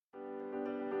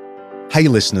Hey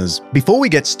listeners, before we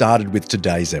get started with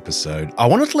today's episode, I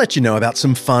wanted to let you know about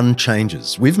some fun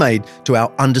changes we've made to our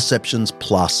Undeceptions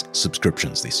Plus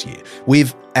subscriptions this year.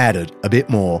 We've added a bit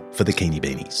more for the Keenie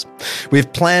Beanies. We've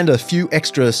planned a few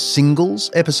extra singles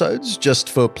episodes just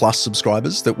for Plus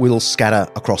subscribers that we'll scatter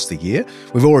across the year.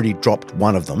 We've already dropped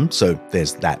one of them, so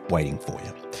there's that waiting for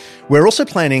you. We're also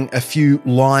planning a few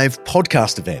live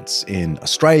podcast events in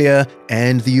Australia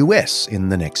and the US in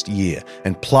the next year,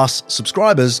 and Plus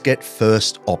subscribers get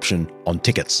first option on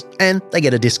tickets, and they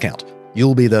get a discount.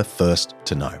 You'll be the first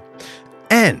to know.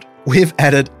 And we've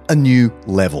added a new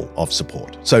level of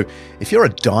support. So if you're a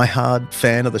diehard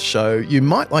fan of the show, you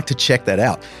might like to check that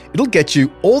out. It'll get you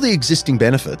all the existing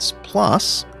benefits,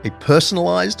 plus a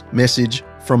personalised message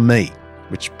from me,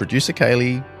 which producer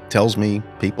Kaylee tells me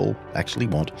people actually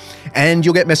want. And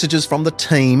you'll get messages from the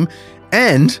team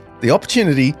and the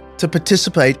opportunity to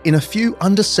participate in a few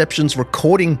Undeceptions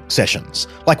recording sessions,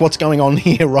 like what's going on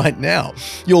here right now.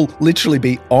 You'll literally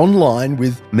be online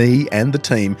with me and the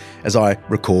team as I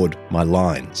record my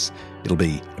lines. It'll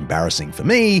be embarrassing for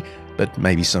me, but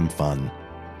maybe some fun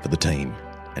for the team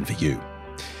and for you.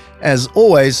 As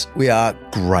always, we are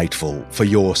grateful for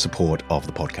your support of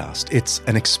the podcast. It's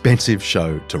an expensive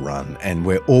show to run, and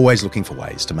we're always looking for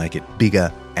ways to make it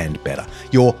bigger and better.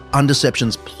 Your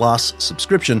Undeceptions Plus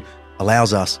subscription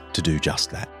allows us to do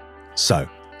just that. So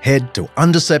head to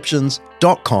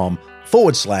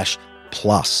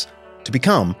undeceptions.com/plus to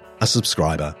become a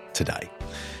subscriber today.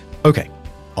 Okay,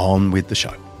 on with the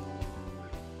show.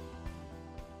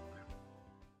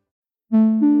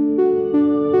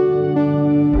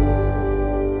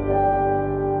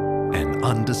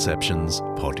 Undeceptions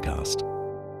podcast.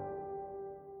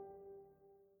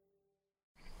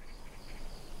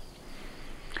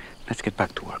 Let's get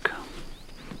back to work.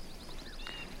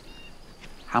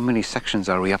 How many sections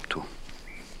are we up to?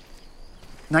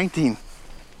 19.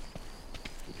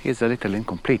 Here's a little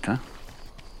incomplete, huh?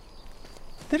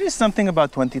 There is something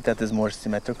about 20 that is more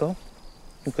symmetrical.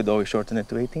 You could always shorten it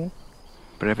to 18.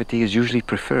 Brevity is usually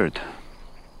preferred.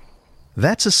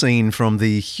 That's a scene from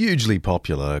the hugely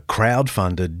popular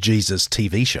crowd-funded Jesus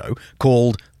TV show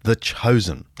called The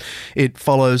Chosen. It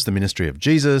follows the ministry of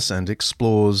Jesus and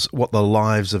explores what the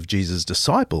lives of Jesus'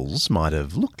 disciples might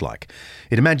have looked like.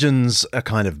 It imagines a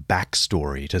kind of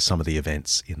backstory to some of the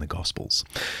events in the Gospels.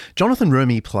 Jonathan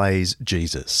Roumie plays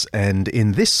Jesus, and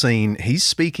in this scene he's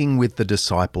speaking with the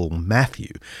disciple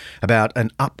Matthew about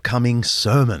an upcoming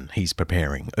sermon he's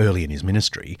preparing early in his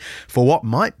ministry for what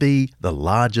might be the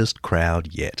largest crowd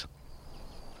yet.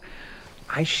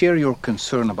 I share your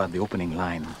concern about the opening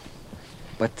line,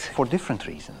 but for different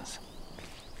reasons.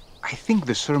 I think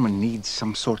the sermon needs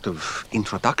some sort of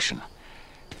introduction,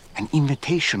 an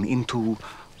invitation into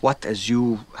what, as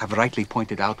you have rightly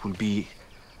pointed out, will be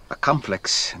a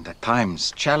complex and at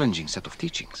times challenging set of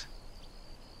teachings.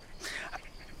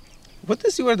 What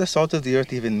does "you are the salt of the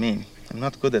earth" even mean? I'm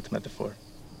not good at metaphor.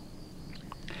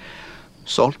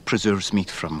 Salt preserves meat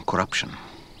from corruption.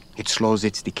 It slows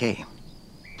its decay.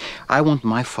 I want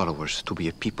my followers to be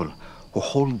a people who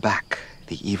hold back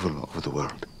the evil of the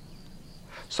world.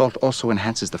 Salt also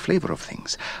enhances the flavor of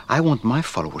things. I want my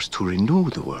followers to renew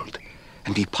the world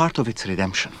and be part of its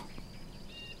redemption.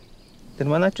 Then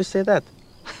why not just say that?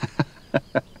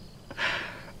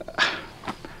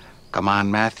 Come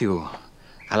on, Matthew.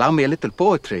 Allow me a little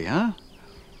poetry, huh?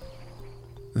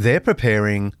 They're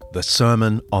preparing the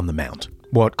Sermon on the Mount,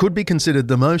 what could be considered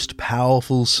the most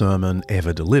powerful sermon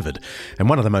ever delivered, and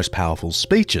one of the most powerful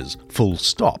speeches, full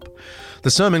stop. The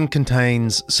sermon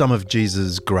contains some of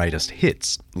Jesus' greatest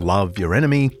hits: love your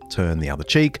enemy, turn the other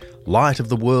cheek, light of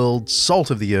the world,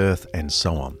 salt of the earth, and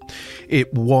so on.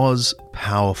 It was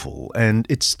powerful, and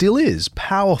it still is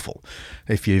powerful.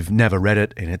 If you've never read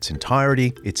it in its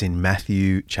entirety, it's in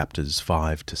Matthew chapters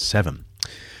 5 to 7.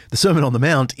 The Sermon on the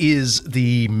Mount is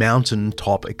the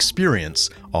mountaintop experience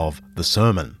of the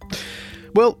sermon.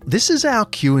 Well, this is our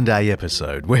Q&A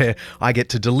episode where I get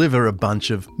to deliver a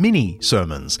bunch of mini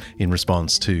sermons in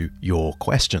response to your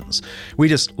questions. We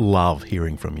just love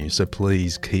hearing from you, so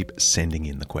please keep sending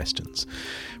in the questions.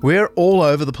 We're all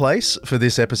over the place for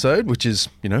this episode, which is,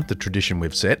 the tradition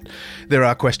we've set. There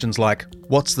are questions like,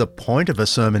 what's the point of a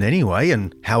sermon anyway,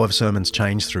 and how have sermons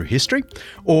changed through history?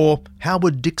 Or how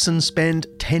would Dixon spend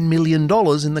 $10 million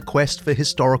in the quest for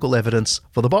historical evidence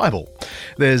for the Bible?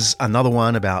 There's another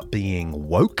one about being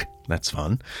woke. That's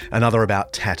fun. Another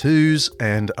about tattoos,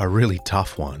 and a really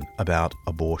tough one about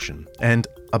abortion, and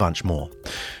a bunch more.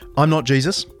 I'm not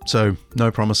Jesus, so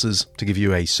no promises to give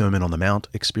you a Sermon on the Mount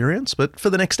experience, but for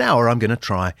the next hour, I'm going to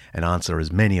try and answer as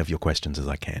many of your questions as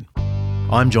I can.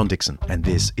 I'm John Dixon, and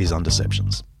this is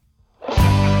Undeceptions.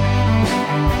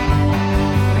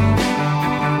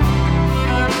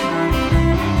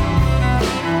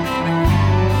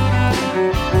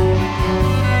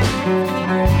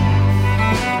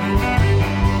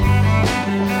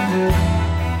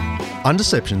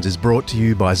 Undeceptions is brought to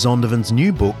you by Zondervan's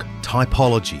new book,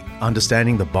 Typology,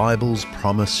 Understanding the Bible's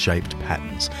Promise-Shaped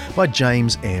Patterns, by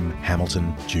James M.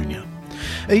 Hamilton Jr.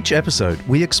 Each episode,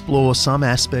 we explore some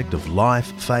aspect of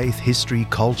life, faith, history,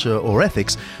 culture, or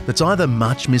ethics that's either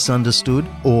much misunderstood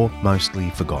or mostly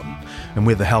forgotten. And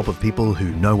with the help of people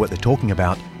who know what they're talking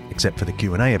about, except for the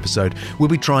Q&A episode, we'll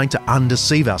be trying to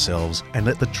undeceive ourselves and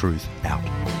let the truth out.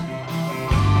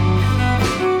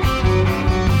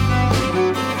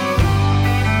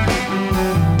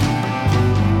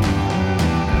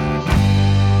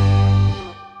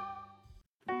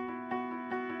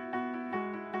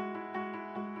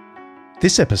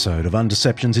 This episode of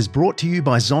Undeceptions is brought to you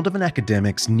by Zondervan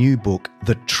Academic's new book,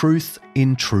 The Truth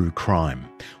in True Crime: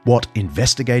 What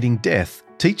Investigating Death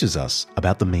Teaches Us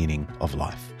About the Meaning of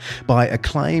Life, by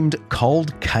acclaimed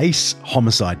cold case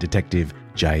homicide detective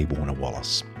J. Warner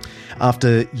Wallace.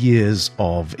 After years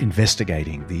of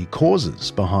investigating the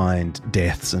causes behind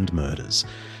deaths and murders,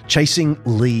 chasing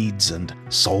leads and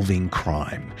solving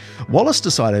crime, Wallace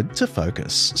decided to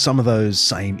focus some of those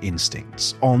same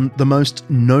instincts on the most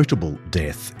notable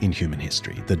death in human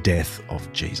history, the death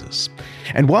of Jesus.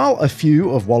 And while a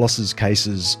few of Wallace's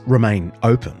cases remain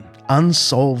open,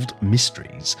 unsolved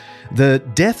mysteries, the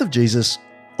death of Jesus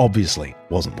obviously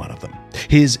wasn't one of them.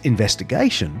 His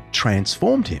investigation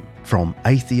transformed him from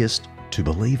atheist to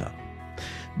believer.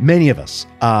 Many of us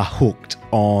are hooked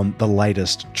on the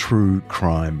latest true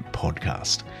crime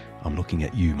podcast. I'm looking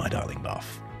at you, my darling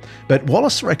buff. But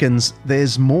Wallace reckons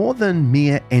there's more than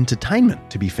mere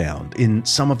entertainment to be found in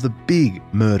some of the big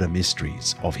murder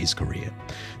mysteries of his career.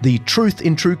 The Truth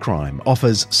in True Crime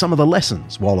offers some of the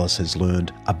lessons Wallace has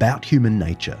learned about human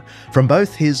nature from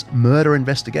both his murder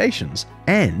investigations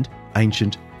and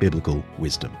ancient biblical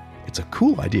wisdom. It's a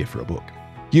cool idea for a book.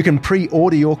 You can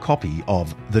pre-order your copy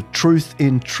of The Truth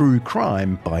in True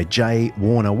Crime by J.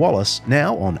 Warner Wallace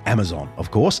now on Amazon,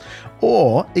 of course,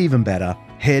 or even better,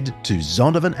 head to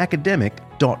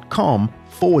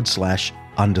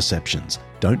zondervanacademic.com/undeceptions.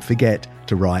 Don't forget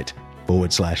to write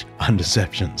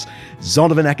 /undeceptions.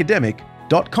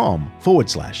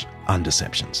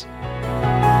 zondervanacademic.com/undeceptions.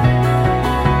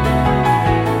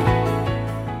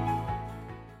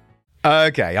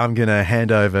 Okay, I'm going to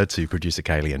hand over to producer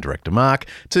Kaylee and director Mark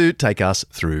to take us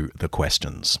through the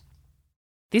questions.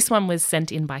 This one was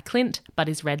sent in by Clint, but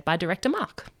is read by director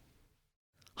Mark.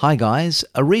 Hi guys,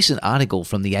 a recent article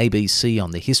from the ABC on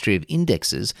the history of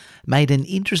indexes made an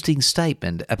interesting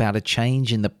statement about a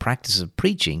change in the practice of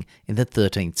preaching in the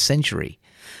 13th century.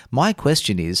 My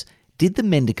question is, did the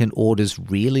mendicant orders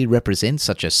really represent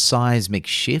such a seismic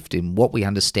shift in what we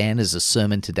understand as a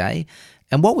sermon today?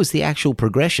 And what was the actual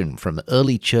progression from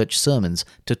early church sermons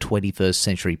to 21st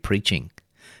century preaching?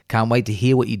 Can't wait to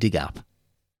hear what you dig up.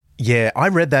 Yeah, I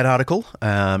read that article.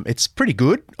 It's pretty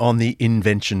good on the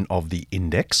invention of the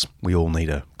index. We all need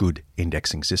a good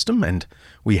indexing system, and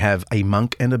we have a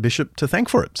monk and a bishop to thank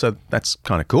for it. So that's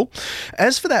kind of cool.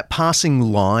 As for that passing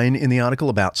line in the article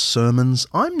about sermons,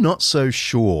 I'm not so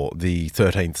sure the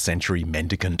 13th century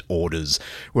mendicant orders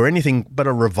were anything but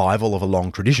a revival of a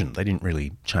long tradition. They didn't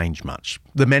really change much.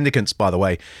 The mendicants, by the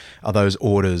way, are those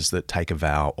orders that take a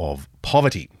vow of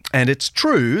poverty. And it's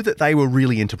true that they were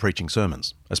really into preaching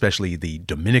sermons, especially the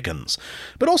Dominicans,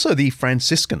 but also the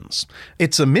Franciscans.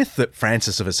 It's a myth that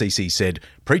Francis of Assisi said,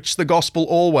 "Preach the gospel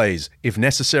always, if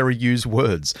necessary use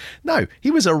words." No, he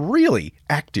was a really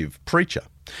active preacher.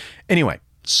 Anyway,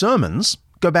 sermons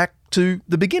go back to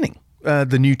the beginning.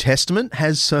 The New Testament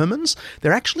has sermons.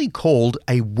 They're actually called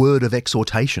a word of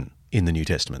exhortation in the New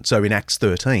Testament. So in Acts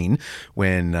 13,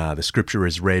 when the scripture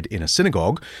is read in a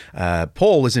synagogue,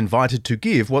 Paul is invited to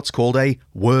give what's called a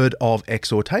word of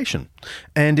exhortation.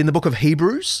 And in the book of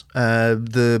Hebrews,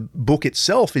 the book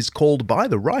itself is called by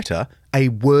the writer a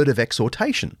word of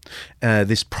exhortation.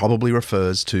 This probably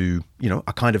refers to,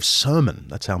 a kind of sermon.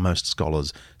 That's how most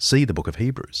scholars see the book of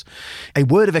Hebrews. A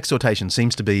word of exhortation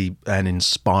seems to be an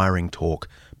inspiring talk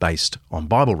based on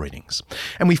Bible readings.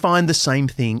 And we find the same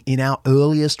thing in our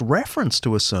earliest reference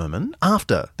to a sermon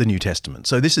after the New Testament.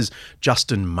 So this is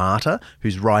Justin Martyr,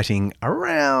 who's writing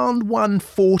around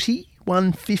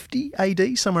 150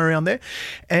 AD, somewhere around there.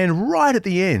 And right at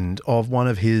the end of one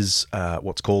of his,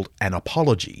 what's called an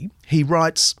apology, he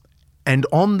writes, And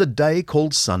on the day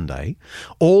called Sunday,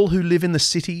 all who live in the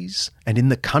cities and in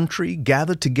the country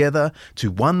gather together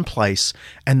to one place,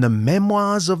 and the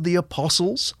memoirs of the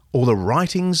apostles or the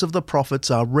writings of the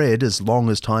prophets are read as long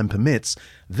as time permits.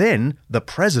 Then the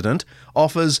president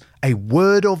offers a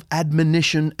word of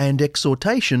admonition and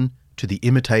exhortation to the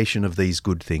imitation of these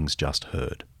good things just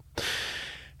heard.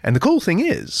 And the cool thing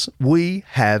is, we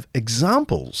have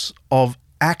examples of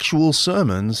actual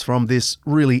sermons from this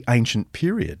really ancient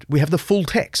period. We have the full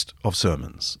text of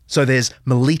sermons. So there's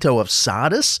Melito of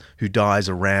Sardis, who dies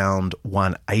around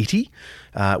 180.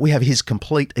 We have his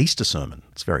complete Easter sermon.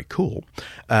 It's very cool.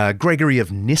 Gregory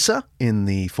of Nyssa in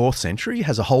the 4th century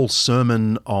has a whole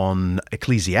sermon on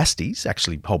Ecclesiastes,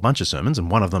 actually a whole bunch of sermons,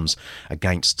 and one of them's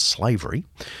against slavery.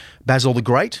 Basil the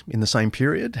Great, in the same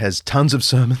period, has tons of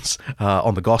sermons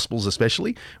on the Gospels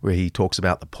especially, where he talks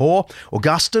about the poor.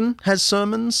 Augustine has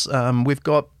sermons. We've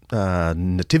got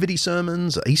nativity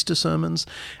sermons, Easter sermons,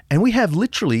 and we have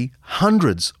literally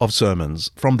hundreds of sermons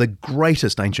from the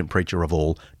greatest ancient preacher of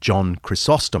all, John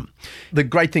Chrysostom. The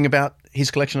great thing about his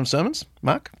collection of sermons,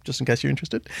 Mark, just in case you're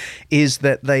interested, is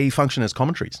that they function as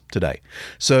commentaries today.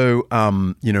 So,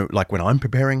 like when I'm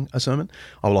preparing a sermon,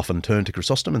 I will often turn to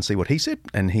Chrysostom and see what he said,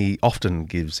 and he often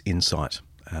gives insight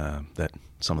that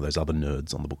some of those other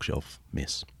nerds on the bookshelf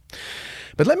miss.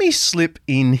 But let me slip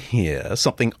in here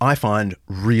something I find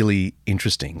really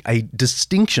interesting, a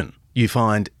distinction you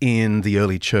find in the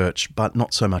early church, but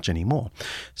not so much anymore.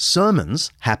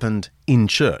 Sermons happened in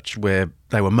church, where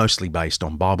they were mostly based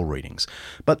on Bible readings.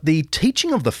 But the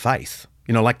teaching of the faith,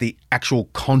 like the actual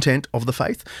content of the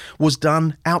faith, was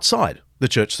done outside the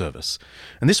church service.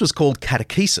 And this was called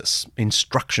catechesis,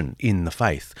 instruction in the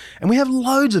faith. And we have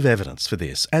loads of evidence for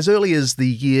this. As early as the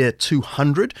year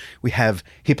 200, we have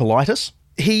Hippolytus.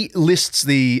 He lists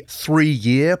the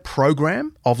 3-year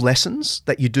program of lessons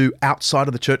that you do outside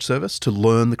of the church service to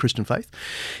learn the Christian faith.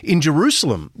 In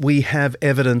Jerusalem, we have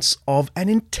evidence of an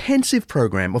intensive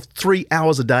program of 3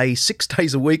 hours a day, 6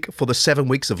 days a week for the 7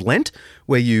 weeks of Lent,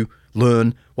 where you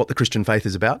learn what the Christian faith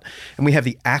is about. And we have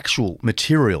the actual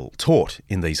material taught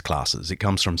in these classes. It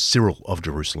comes from Cyril of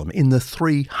Jerusalem in the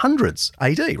 300s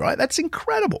AD, right? That's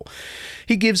incredible.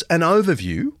 He gives an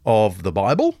overview of the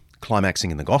Bible, climaxing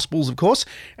in the Gospels, of course,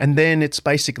 and then it's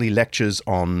basically lectures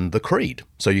on the Creed.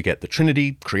 So you get the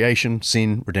Trinity, creation,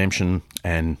 sin, redemption,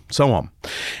 and so on.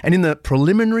 And in the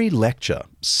preliminary lecture,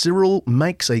 Cyril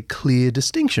makes a clear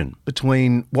distinction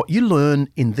between what you learn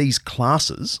in these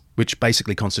classes, which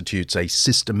basically constitutes a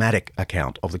systematic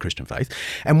account of the Christian faith,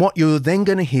 and what you're then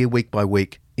going to hear week by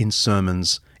week in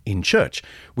sermons in church,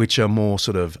 which are more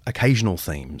sort of occasional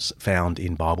themes found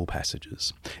in Bible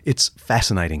passages. It's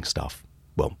fascinating stuff.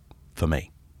 Well, for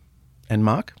me. And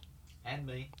Mark? And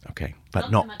me. Okay, but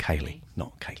not Kaylee.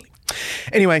 Not Kaylee.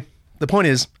 Anyway, the point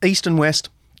is, East and West,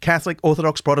 Catholic,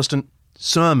 Orthodox, Protestant,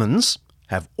 sermons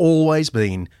have always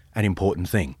been an important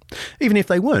thing, even if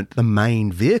they weren't the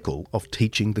main vehicle of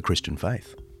teaching the Christian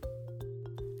faith.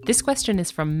 This question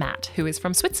is from Matt, who is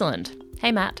from Switzerland.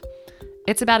 Hey, Matt.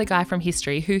 It's about a guy from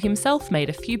history who himself made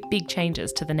a few big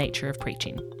changes to the nature of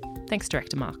preaching. Thanks,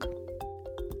 Director Mark.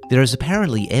 There is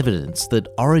apparently evidence that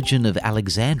Origen of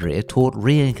Alexandria taught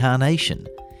reincarnation.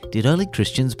 Did early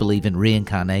Christians believe in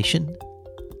reincarnation?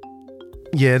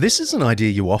 Yeah, this is an idea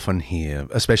you often hear,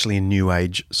 especially in New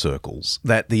Age circles,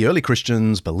 that the early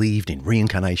Christians believed in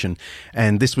reincarnation,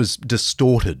 and this was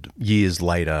distorted years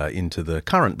later into the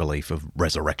current belief of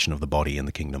resurrection of the body and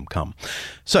the kingdom come.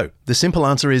 So the simple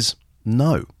answer is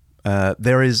no.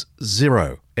 There is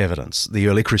zero evidence the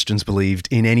early Christians believed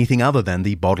in anything other than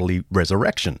the bodily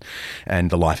resurrection and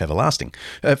the life everlasting.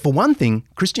 For one thing,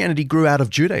 Christianity grew out of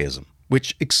Judaism,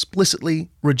 which explicitly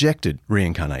rejected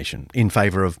reincarnation in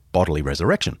favour of bodily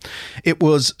resurrection. It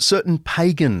was certain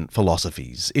pagan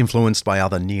philosophies influenced by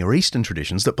other Near Eastern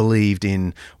traditions that believed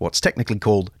in what's technically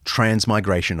called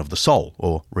transmigration of the soul,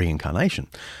 or reincarnation.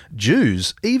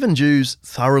 Jews, even Jews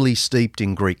thoroughly steeped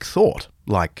in Greek thought,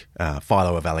 like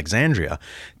Philo of Alexandria,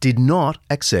 did not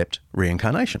accept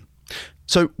reincarnation.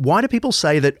 So why do people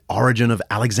say that Origen of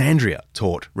Alexandria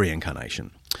taught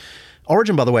reincarnation?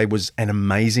 Origen, by the way, was an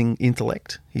amazing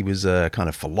intellect. He was a kind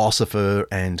of philosopher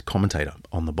and commentator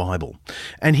on the Bible.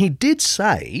 And he did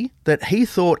say that he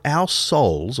thought our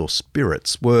souls or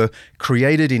spirits were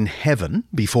created in heaven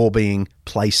before being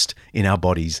placed in our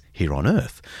bodies here on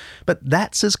earth. But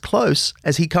that's as close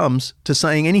as he comes to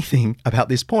saying anything about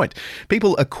this point.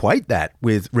 People equate that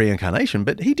with reincarnation,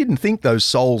 but he didn't think those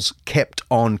souls kept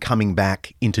on coming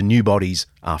back into new bodies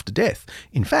after death.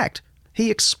 In fact, he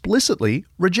explicitly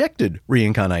rejected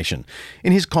reincarnation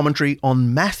in his commentary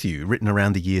on Matthew, written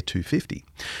around the year 250.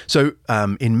 So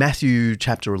in Matthew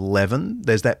chapter 11,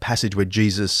 there's that passage where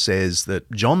Jesus says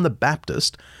that John the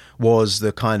Baptist was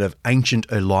the kind of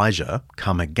ancient Elijah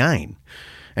come again.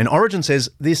 And Origen says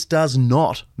this does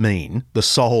not mean the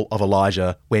soul of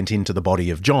Elijah went into the body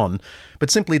of John, but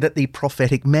simply that the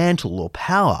prophetic mantle or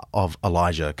power of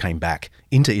Elijah came back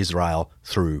into Israel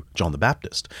through John the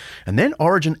Baptist. And then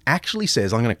Origen actually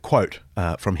says, I'm going to quote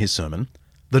from his sermon,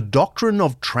 "The doctrine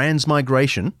of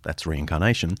transmigration," that's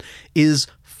reincarnation, "is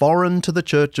foreign to the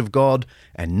Church of God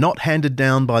and not handed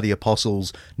down by the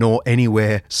apostles, nor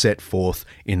anywhere set forth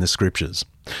in the scriptures."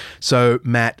 So,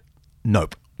 Matt,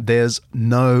 nope. There's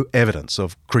no evidence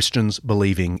of Christians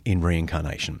believing in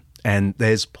reincarnation. And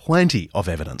there's plenty of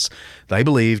evidence they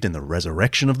believed in the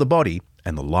resurrection of the body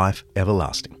and the life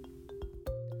everlasting.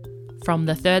 From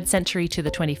the 3rd century to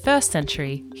the 21st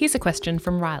century, here's a question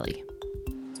from Riley.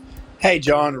 Hey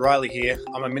John, Riley here.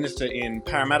 I'm a minister in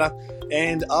Parramatta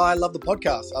and I love the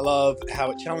podcast. I love how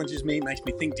it challenges me, makes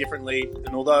me think differently.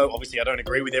 And although obviously I don't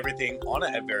agree with everything on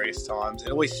it at various times,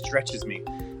 it always stretches me.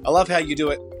 I love how you do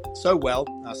it so well,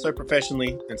 so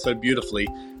professionally and so beautifully.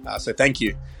 So thank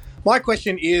you. My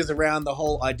question is around the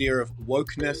whole idea of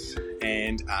wokeness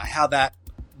and how that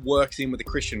works in with the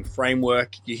Christian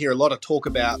framework. You hear a lot of talk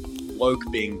about woke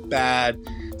being bad.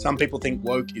 Some people think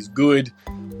woke is good.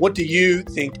 What do you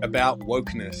think about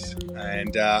wokeness?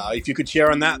 And if you could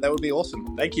share on that, that would be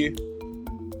awesome. Thank you.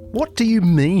 What do you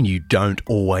mean you don't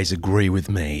always agree with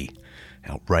me?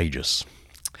 Outrageous.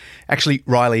 Actually,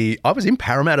 Riley, I was in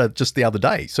Parramatta just the other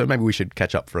day, so maybe we should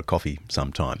catch up for a coffee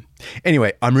sometime.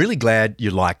 Anyway, I'm really glad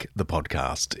you like the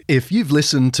podcast. If you've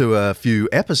listened to a few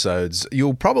episodes,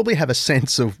 you'll probably have a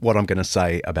sense of what I'm going to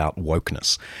say about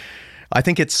wokeness. I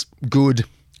think it's good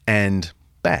and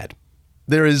bad.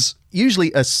 There is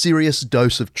usually a serious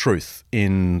dose of truth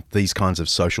in these kinds of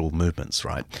social movements,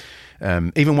 right?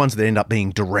 Even ones that end up being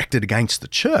directed against the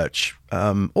church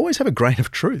always have a grain of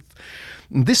truth.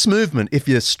 This movement, if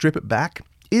you strip it back,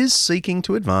 is seeking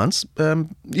to advance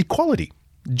equality,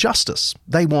 justice.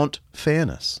 They want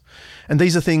fairness. And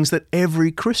these are things that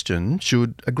every Christian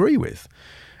should agree with.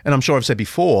 And I'm sure I've said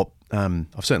before, I've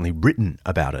certainly written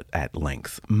about it at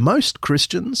length. Most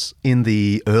Christians in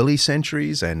the early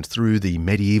centuries and through the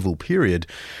medieval period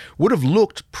would have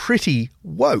looked pretty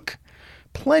woke.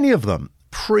 Plenty of them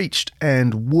preached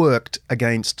and worked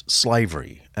against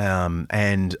slavery,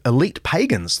 and elite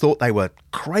pagans thought they were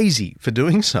crazy for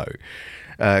doing so.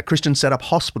 Christians set up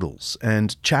hospitals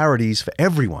and charities for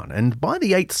everyone, and by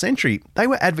the 8th century, they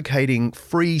were advocating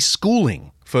free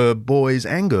schooling for boys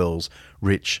and girls,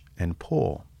 rich and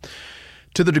poor.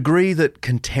 To the degree that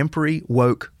contemporary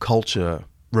woke culture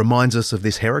reminds us of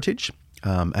this heritage,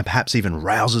 and perhaps even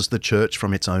rouses the church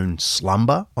from its own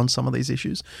slumber on some of these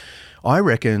issues, I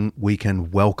reckon we can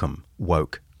welcome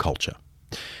woke culture.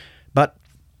 But,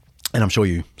 and I'm sure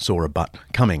you saw a but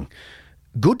coming,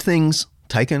 good things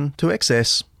taken to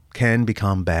excess can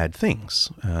become bad things.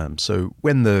 So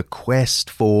when the quest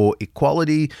for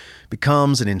equality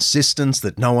becomes an insistence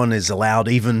that no one is allowed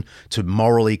even to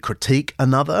morally critique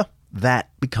another,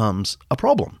 that becomes a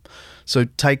problem. So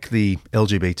take the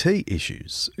LGBT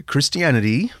issues.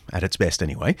 Christianity, at its best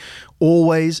anyway,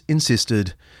 always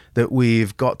insisted that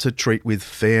we've got to treat with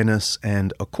fairness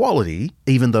and equality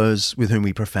even those with whom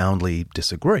we profoundly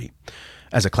disagree.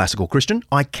 As a classical Christian,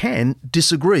 I can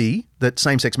disagree that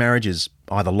same-sex marriage is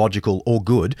either logical or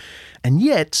good, and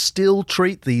yet still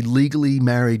treat the legally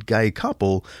married gay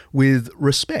couple with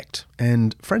respect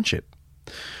and friendship.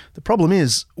 The problem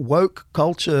is, woke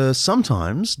culture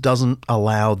sometimes doesn't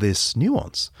allow this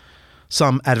nuance.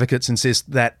 Some advocates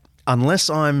insist that unless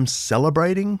I'm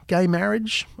celebrating gay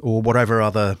marriage or whatever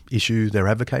other issue they're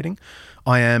advocating,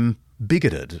 I am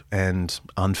bigoted and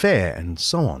unfair and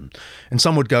so on. And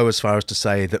some would go as far as to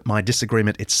say that my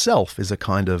disagreement itself is a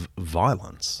kind of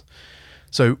violence.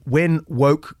 So when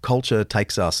woke culture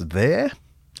takes us there,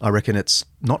 I reckon it's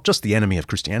not just the enemy of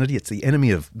Christianity, it's the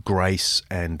enemy of grace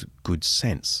and good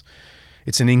sense.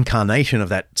 It's an incarnation of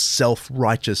that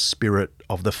self-righteous spirit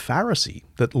of the Pharisee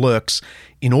that lurks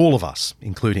in all of us,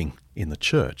 including in the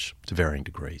church to varying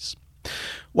degrees.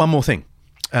 One more thing.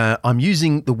 I'm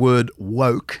using the word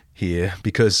woke here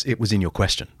because it was in your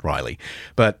question, Riley.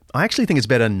 But I actually think it's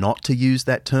better not to use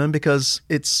that term because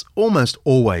it's almost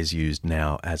always used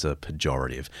now as a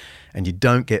pejorative, and you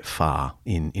don't get far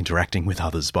in interacting with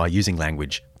others by using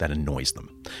language that annoys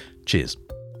them. Cheers.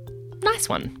 Nice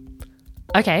one.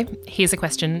 Okay, here's a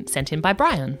question sent in by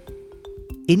Brian.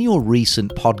 In your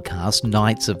recent podcast,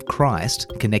 Knights of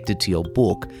Christ, connected to your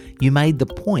book, you made the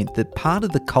point that part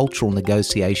of the cultural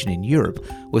negotiation in Europe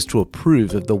was to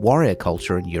approve of the warrior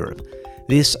culture in Europe.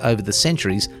 This, over the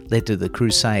centuries, led to the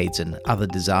Crusades and other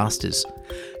disasters.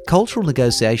 Cultural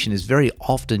negotiation is very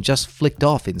often just flicked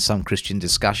off in some Christian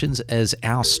discussions as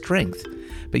our strength.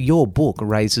 But your book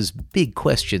raises big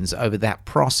questions over that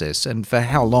process and for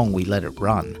how long we let it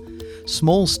run.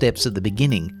 Small steps at the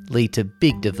beginning lead to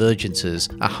big divergences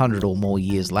 100 or more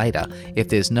years later if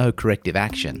there's no corrective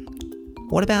action.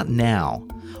 What about now?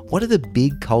 What are the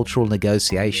big cultural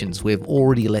negotiations we've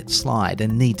already let slide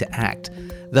and need to act?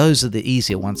 Those are the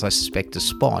easier ones I suspect to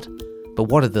spot. But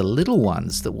what are the little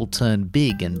ones that will turn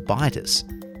big and bite us?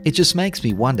 It just makes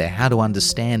me wonder how to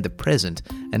understand the present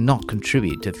and not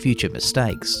contribute to future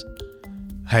mistakes.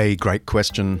 Hey, great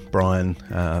question, Brian.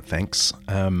 Thanks.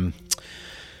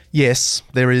 Yes,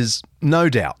 there is no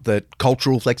doubt that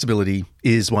cultural flexibility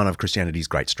is one of Christianity's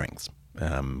great strengths.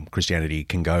 Christianity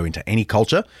can go into any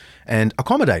culture and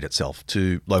accommodate itself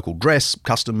to local dress,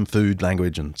 custom, food,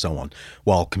 language, and so on,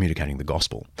 while communicating the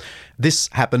gospel. This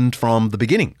happened from the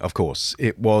beginning, of course.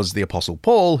 It was the Apostle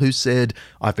Paul who said,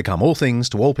 "I've become all things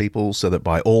to all people so that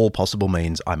by all possible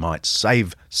means I might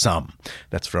save some."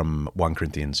 That's from 1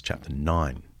 Corinthians chapter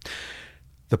 9.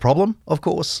 The problem, of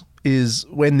course, is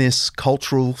when this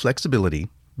cultural flexibility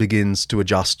begins to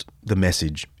adjust the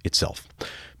message itself.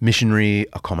 Missionary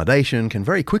accommodation can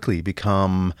very quickly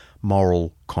become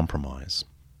moral compromise.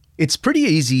 It's pretty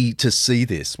easy to see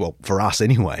this, well, for us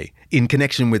anyway, in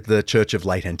connection with the Church of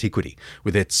late antiquity,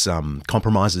 with its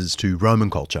compromises to Roman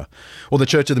culture, or the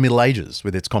Church of the Middle Ages,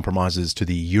 with its compromises to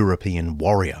the European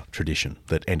warrior tradition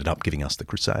that ended up giving us the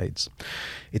Crusades.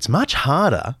 It's much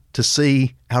harder to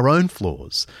see our own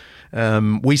flaws.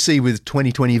 We see with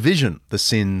 2020 vision the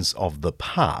sins of the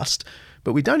past,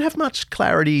 but we don't have much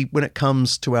clarity when it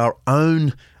comes to our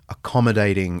own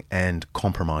accommodating and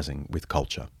compromising with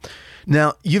culture.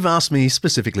 Now, you've asked me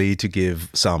specifically to give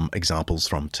some examples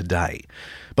from today,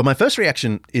 but my first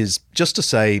reaction is just to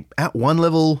say, at one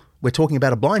level, we're talking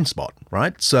about a blind spot,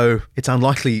 right? So it's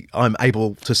unlikely I'm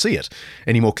able to see it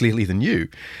any more clearly than you.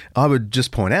 I would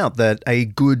just point out that a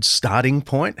good starting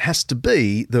point has to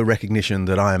be the recognition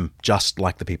that I am just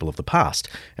like the people of the past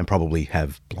and probably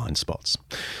have blind spots.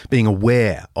 Being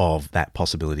aware of that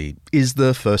possibility is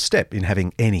the first step in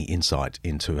having any insight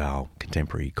into our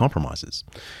contemporary compromises.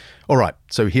 All right,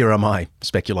 so here are my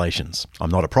speculations. I'm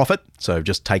not a prophet, so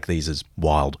just take these as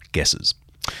wild guesses.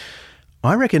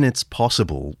 I reckon it's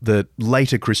possible that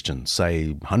later Christians,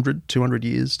 say 100, 200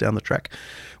 years down the track,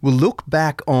 will look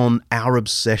back on our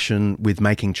obsession with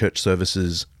making church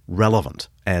services relevant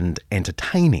and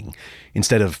entertaining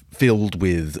instead of filled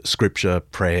with scripture,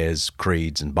 prayers,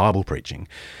 creeds, and Bible preaching.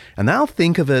 And they'll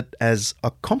think of it as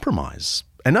a compromise,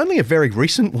 and only a very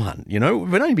recent one. You know,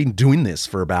 we've only been doing this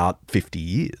for about 50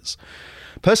 years.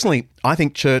 Personally, I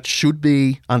think church should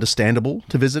be understandable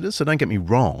to visitors, so don't get me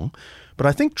wrong. But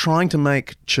I think trying to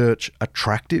make church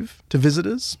attractive to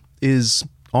visitors is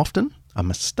often a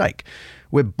mistake.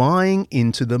 We're buying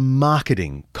into the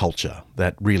marketing culture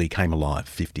that really came alive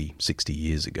 50, 60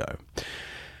 years ago.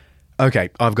 Okay,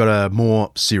 I've got a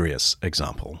more serious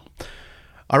example.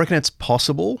 I reckon it's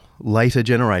possible later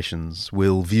generations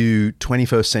will view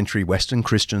 21st century Western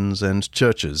Christians and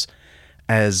churches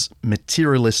as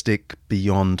materialistic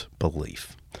beyond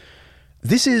belief.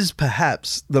 This is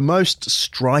perhaps the most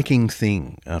striking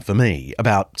thing for me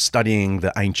about studying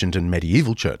the ancient and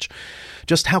medieval church,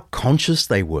 just how conscious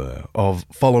they were of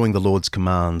following the Lord's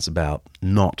commands about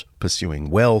not pursuing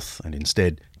wealth and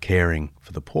instead caring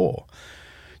for the poor.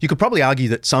 You could probably argue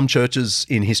that some churches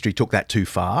in history took that too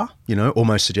far, you know,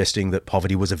 almost suggesting that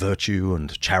poverty was a virtue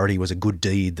and charity was a good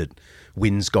deed that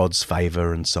wins God's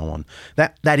favour and so on.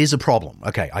 That is a problem.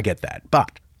 Okay, I get that.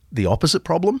 But the opposite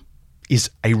problem is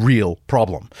a real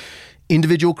problem.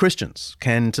 Individual Christians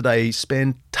can today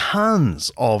spend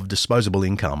tons of disposable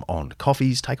income on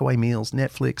coffees, takeaway meals,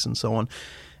 Netflix, and so on,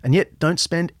 and yet don't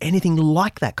spend anything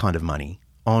like that kind of money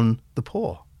on the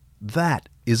poor. That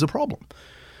is a problem.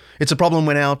 It's a problem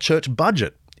when our church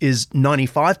budget is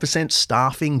 95%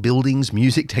 staffing, buildings,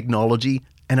 music, technology,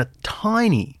 and a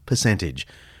tiny percentage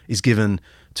is given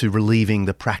to relieving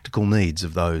the practical needs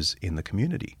of those in the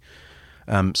community.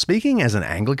 Speaking as an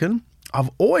Anglican, I've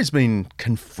always been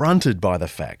confronted by the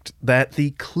fact that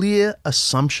the clear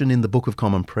assumption in the Book of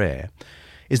Common Prayer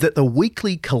is that the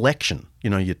weekly collection,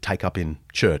 you take up in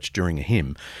church during a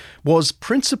hymn, was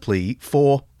principally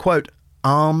for, quote,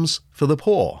 alms for the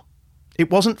poor. It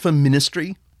wasn't for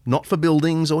ministry, not for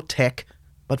buildings or tech,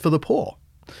 but for the poor.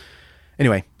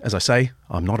 Anyway, as I say,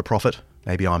 I'm not a prophet,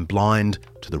 Maybe I'm blind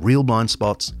to the real blind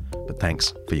spots, but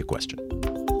thanks for your question.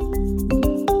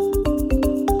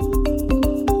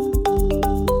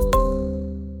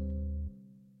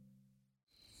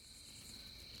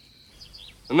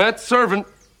 And that servant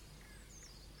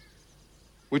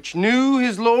which knew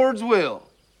his Lord's will,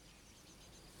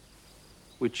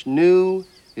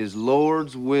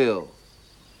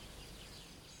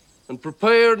 and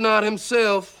prepared not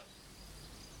himself,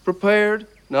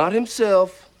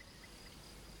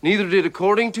 neither did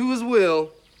according to his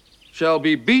will, shall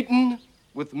be beaten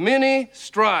with many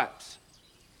stripes.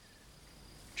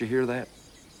 Did you hear that?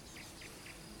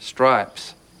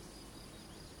 Stripes.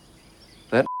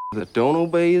 That don't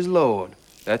obey his Lord,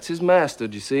 that's his master,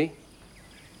 do you see?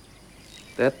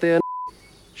 That there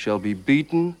shall be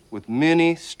beaten with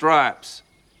many stripes.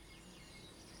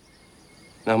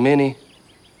 Now many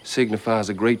signifies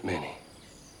a great many.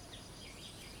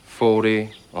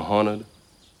 40, 100,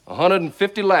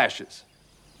 150 lashes.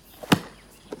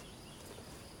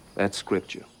 That's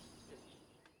scripture.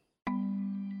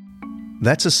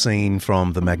 That's a scene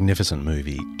from the magnificent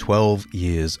movie 12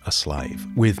 Years a Slave,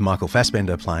 with Michael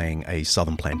Fassbender playing a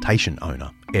southern plantation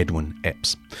owner, Edwin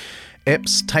Epps.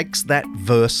 Epps takes that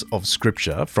verse of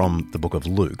scripture from the book of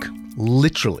Luke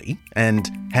literally and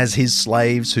has his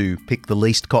slaves who pick the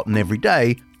least cotton every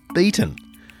day beaten.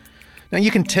 Now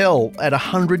you can tell at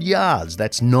 100 yards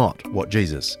that's not what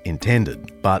Jesus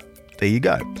intended, but there you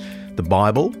go. The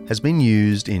Bible has been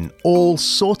used in all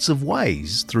sorts of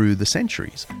ways through the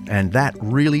centuries, and that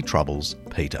really troubles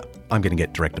Peter. I'm going to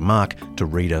get Director Mark to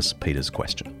read us Peter's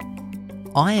question.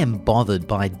 I am bothered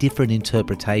by different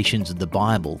interpretations of the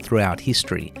Bible throughout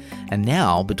history, and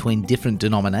now between different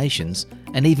denominations,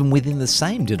 and even within the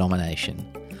same denomination.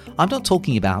 I'm not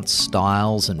talking about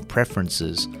styles and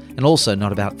preferences, and also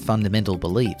not about fundamental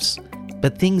beliefs,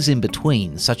 but things in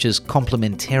between, such as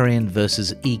complementarian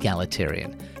versus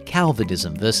egalitarian,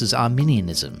 Calvinism versus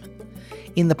Arminianism.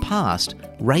 In the past,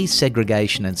 race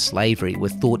segregation and slavery were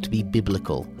thought to be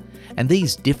biblical, and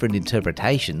these different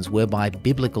interpretations were by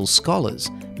biblical scholars,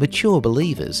 mature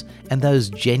believers, and those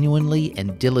genuinely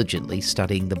and diligently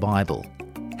studying the Bible.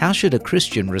 How should a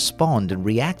Christian respond and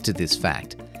react to this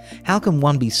fact? How can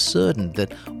one be certain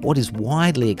that what is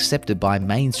widely accepted by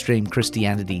mainstream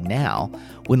Christianity now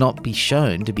will not be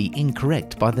shown to be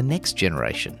incorrect by the next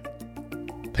generation?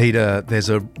 Peter, there's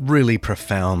a really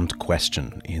profound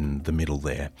question in the middle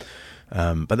there.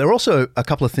 But there are also a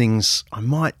couple of things I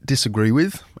might disagree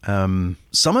with.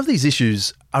 Some of these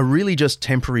issues are really just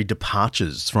temporary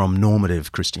departures from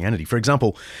normative Christianity. For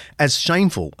example, as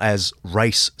shameful as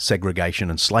race segregation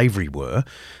and slavery were,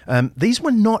 these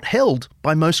were not held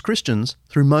by most Christians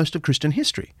through most of Christian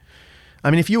history. I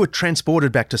mean, if you were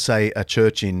transported back to, say, a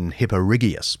church in Hippo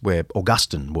Regius, where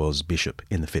Augustine was bishop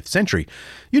in the 5th century,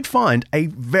 you'd find a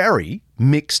very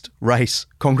mixed race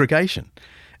congregation,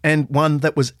 and one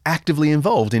that was actively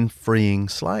involved in freeing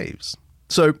slaves.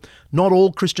 So not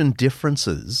all Christian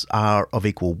differences are of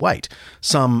equal weight.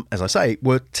 Some, as I say,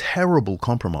 were terrible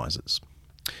compromises.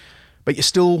 But you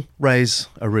still raise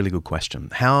a really good question.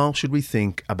 How should we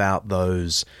think about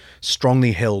those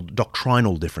strongly held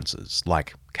doctrinal differences,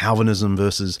 like Calvinism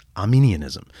versus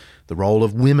Arminianism, the role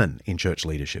of women in church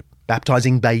leadership,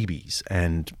 baptizing babies,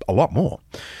 and a lot more?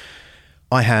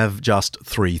 I have just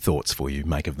 3 thoughts for you.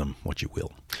 Make of them what you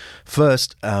will.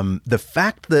 First, the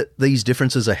fact that these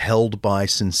differences are held by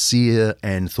sincere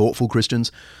and thoughtful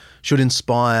Christians should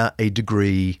inspire a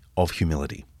degree of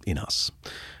humility in us.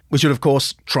 We should, of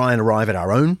course, try and arrive at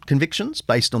our own convictions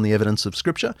based on the evidence of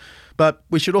Scripture, but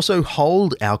we should also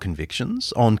hold our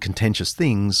convictions on contentious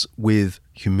things with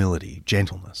humility,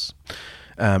 gentleness.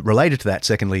 Related to that,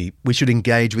 secondly, we should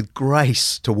engage with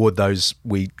grace toward those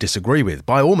we disagree with.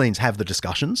 By all means, have the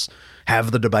discussions,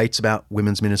 have the debates about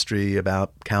women's ministry,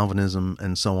 about Calvinism,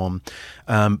 and so on.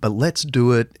 But let's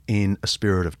do it in a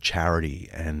spirit of charity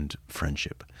and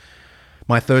friendship.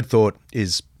 My third thought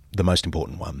is the most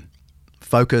important one.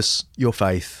 Focus your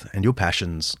faith and your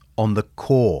passions on the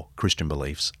core Christian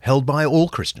beliefs held by all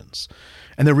Christians.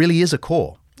 And there really is a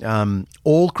core.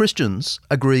 All Christians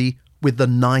agree with the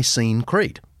Nicene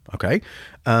Creed, okay?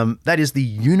 That is the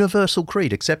universal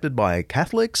creed accepted by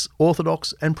Catholics,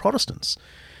 Orthodox, and Protestants.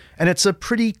 And it's a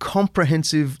pretty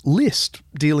comprehensive list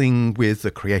dealing with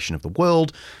the creation of the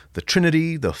world, the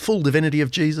Trinity, the full divinity of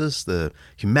Jesus, the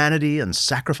humanity and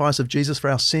sacrifice of Jesus for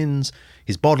our sins,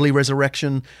 his bodily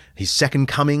resurrection, his second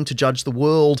coming to judge the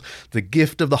world, the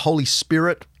gift of the Holy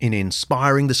Spirit in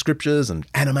inspiring the Scriptures and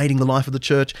animating the life of the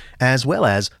church, as well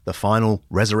as the final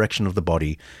resurrection of the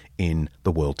body in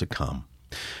the world to come.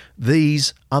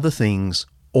 These are the things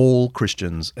all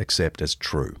Christians accept as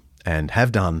true. and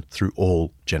have done through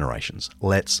all generations.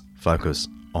 Let's focus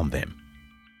on them.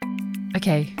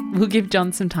 Okay, we'll give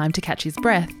John some time to catch his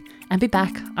breath and be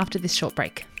back after this short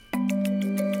break.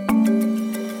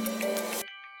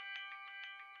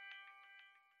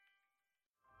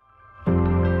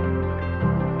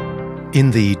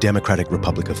 In the Democratic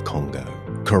Republic of Congo,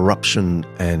 corruption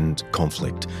and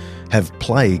conflict have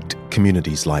plagued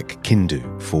communities like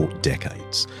Kindu for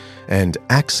decades, and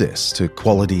access to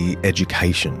quality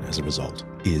education as a result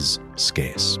is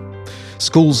scarce.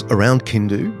 Schools around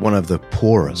Kindu, one of the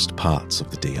poorest parts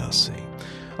of the DRC,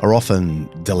 are often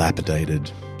dilapidated.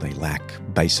 They lack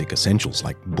basic essentials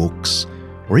like books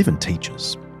or even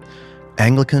teachers.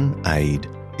 Anglican Aid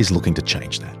is looking to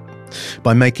change that.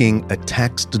 By making a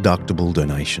tax-deductible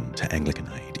donation to Anglican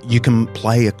Aid, you can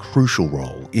play a crucial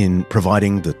role in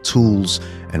providing the tools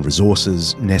and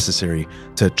resources necessary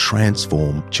to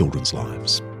transform children's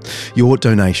lives. Your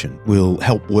donation will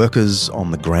help workers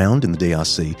on the ground in the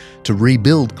DRC to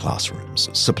rebuild classrooms,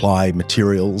 supply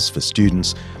materials for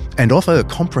students, and offer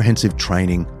comprehensive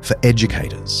training for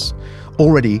educators.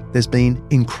 Already, there's been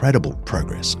incredible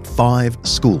progress. 5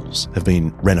 schools have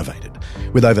been renovated,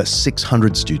 with over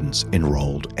 600 students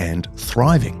enrolled and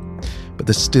thriving. But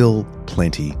there's still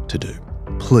plenty to do.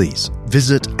 Please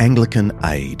visit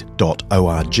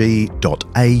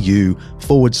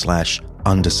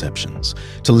anglicanaid.org.au/undeceptions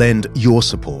to lend your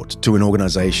support to an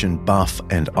organisation Buff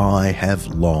and I have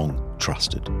long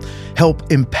trusted.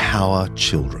 Help empower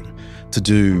children to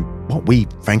do what we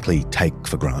frankly take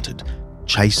for granted: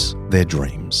 chase their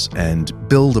dreams and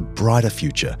build a brighter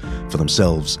future for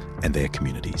themselves and their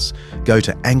communities. Go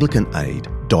to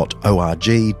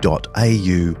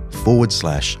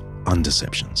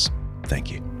anglicanaid.org.au/undeceptions.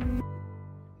 Thank you.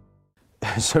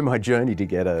 So my journey to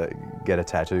get a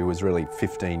tattoo was really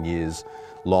 15 years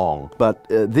long. But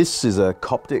this is a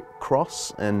Coptic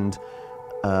cross, and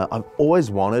I've always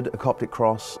wanted a Coptic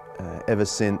cross ever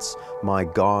since my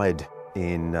guide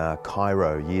in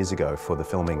Cairo years ago for the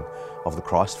filming of the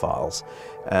Christ Files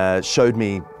showed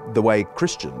me the way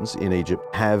Christians in Egypt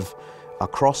have a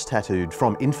cross tattooed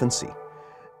from infancy.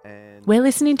 We're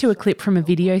listening to a clip from a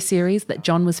video series that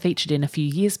John was featured in a few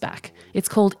years back. It's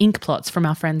called Ink Plots from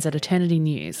our friends at Eternity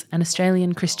News, an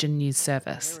Australian Christian news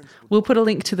service. We'll put a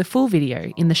link to the full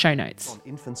video in the show notes. From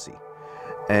infancy.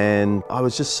 And I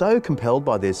was just so compelled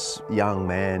by this young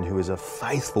man who is a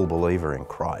faithful believer in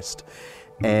Christ.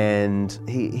 And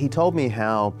he told me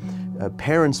how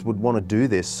parents would want to do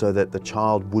this so that the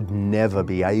child would never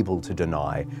be able to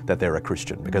deny that they're a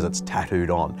Christian because it's tattooed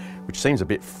on, which seems a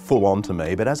bit full on to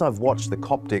me. But as I've watched the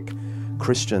Coptic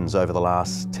Christians over the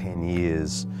last 10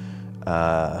 years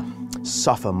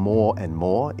suffer more and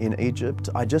more in Egypt,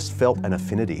 I just felt an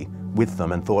affinity with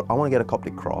them and thought, I want to get a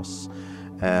Coptic cross.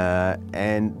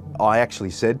 And I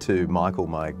actually said to Michael,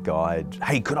 my guide,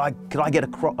 hey, could I get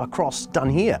a cross done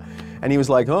here? And he was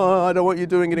like, oh, I don't want you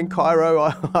doing it in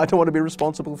Cairo. I don't want to be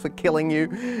responsible for killing you.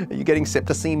 Are you getting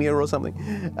septicemia or something?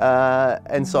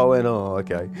 And so I went, oh,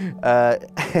 okay.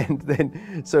 And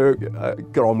then, so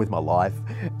got on with my life,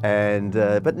 and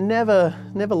but never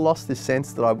lost this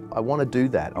sense that I want to do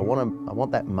that. I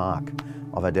want that mark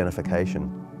of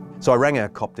identification. So I rang a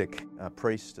Coptic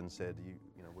priest and said,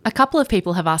 A couple of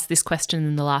people have asked this question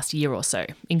in the last year or so,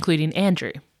 including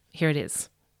Andrew. Here it is.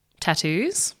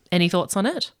 Tattoos? Any thoughts on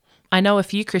it? I know a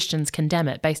few Christians condemn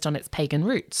it based on its pagan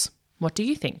roots. What do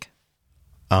you think?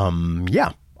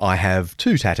 Yeah, I have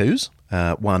 2 tattoos,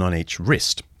 one on each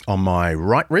wrist. On my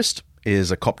right wrist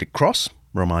is a Coptic cross,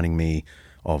 reminding me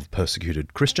of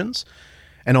persecuted Christians.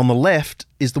 And on the left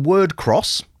is the word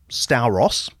cross,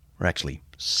 stauros, or actually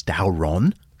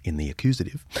stauron, in the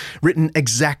accusative, written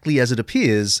exactly as it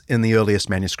appears in the earliest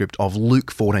manuscript of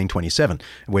Luke 14:27,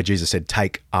 where Jesus said,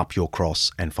 take up your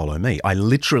cross and follow me. I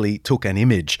literally took an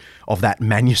image of that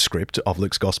manuscript of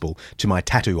Luke's gospel to my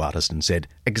tattoo artist and said,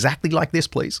 exactly like this,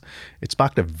 please. It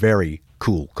sparked a very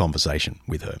cool conversation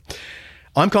with her.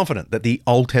 I'm confident that the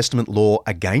Old Testament law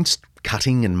against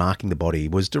cutting and marking the body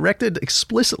was directed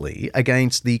explicitly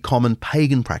against the common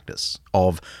pagan practice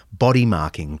of body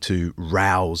marking to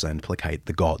rouse and placate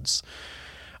the gods.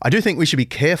 I do think we should be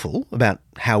careful about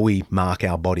how we mark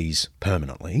our bodies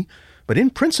permanently, but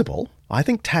in principle, I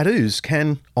think tattoos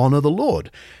can honour the Lord.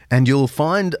 And you'll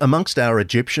find amongst our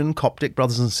Egyptian Coptic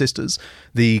brothers and sisters,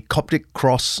 the Coptic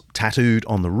cross tattooed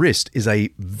on the wrist is a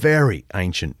very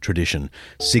ancient tradition,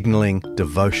 signalling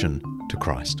devotion to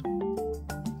Christ.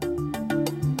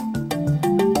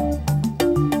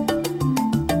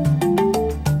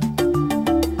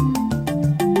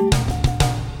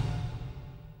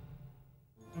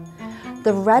 The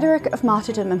the rhetoric of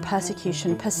martyrdom and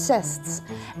persecution persists,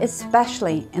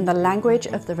 especially in the language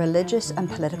of the religious and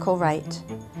political right.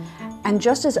 And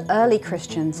just as early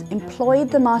Christians employed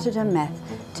the martyrdom myth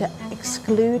to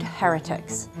exclude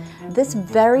heretics, this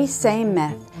very same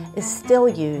myth is still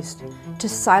used to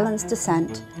silence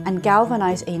dissent and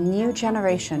galvanize a new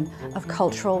generation of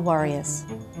cultural warriors.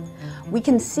 We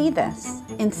can see this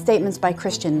in statements by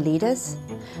Christian leaders,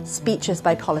 speeches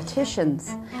by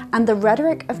politicians, and the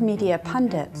rhetoric of media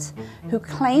pundits who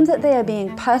claim that they are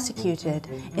being persecuted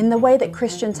in the way that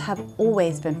Christians have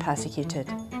always been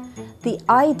persecuted. The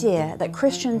idea that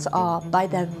Christians are, by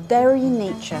their very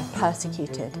nature,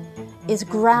 persecuted is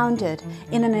grounded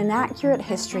in an inaccurate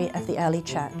history of the early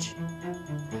church.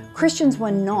 Christians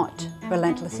were not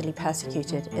relentlessly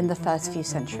persecuted in the first few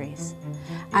centuries,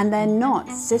 and they're not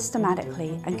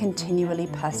systematically and continually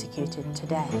persecuted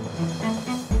today.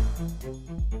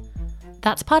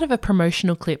 That's part of a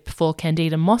promotional clip for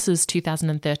Candida Moss's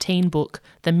 2013 book,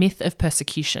 The Myth of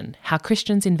Persecution: How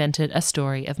Christians Invented a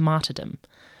Story of Martyrdom.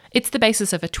 It's the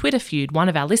basis of a Twitter feud one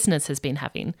of our listeners has been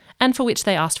having, and for which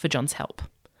they asked for John's help.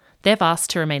 They've asked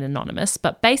to remain anonymous,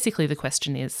 but basically the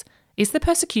question is the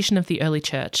persecution of the early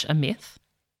church a myth?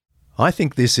 I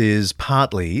think this is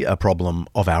partly a problem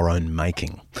of our own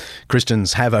making.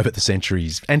 Christians have over the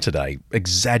centuries and today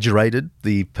exaggerated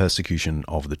the persecution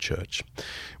of the church.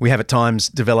 We have at times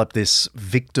developed this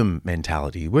victim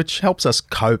mentality, which helps us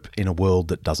cope in a world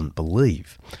that doesn't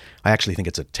believe. I actually think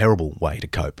it's a terrible way to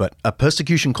cope, but a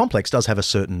persecution complex does have a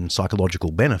certain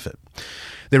psychological benefit.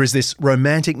 There is this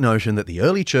romantic notion that the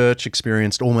early church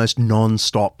experienced almost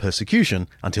non-stop persecution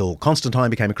until Constantine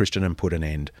became a Christian and put an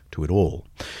end to it all.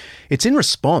 It's in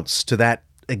response to that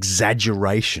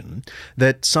exaggeration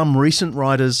that some recent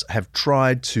writers have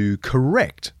tried to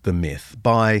correct the myth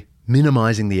by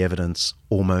minimising the evidence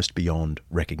almost beyond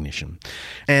recognition.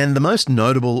 And the most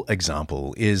notable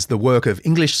example is the work of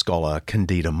English scholar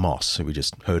Candida Moss, who we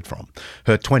just heard from.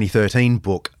 Her 2013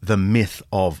 book, The Myth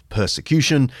of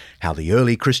Persecution: How the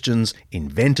Early Christians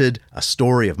Invented a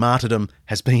Story of Martyrdom,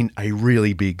 has been a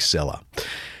really big seller.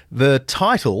 The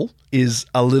title is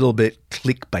a little bit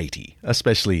clickbaity,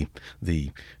 especially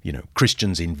the,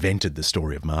 Christians invented the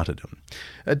story of martyrdom.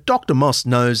 Dr. Moss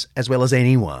knows as well as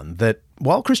anyone that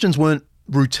while Christians weren't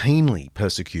routinely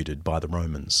persecuted by the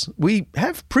Romans, we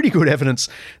have pretty good evidence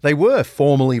they were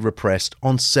formally repressed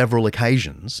on several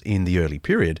occasions in the early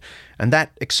period, and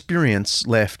that experience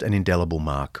left an indelible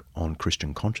mark on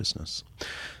Christian consciousness.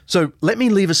 So let me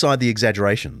leave aside the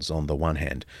exaggerations on the one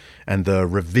hand and the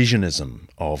revisionism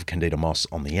of Candida Moss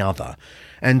on the other,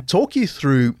 and talk you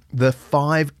through the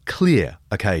 5 clear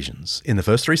occasions in the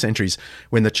first 3 centuries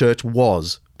when the church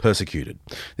was persecuted.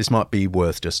 This might be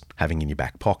worth just having in your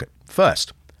back pocket.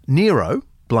 First, Nero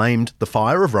blamed the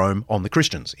fire of Rome on the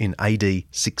Christians in AD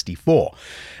 64.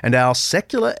 And our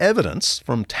secular evidence,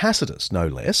 from Tacitus no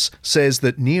less, says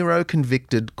that Nero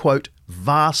convicted, quote,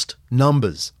 vast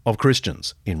numbers of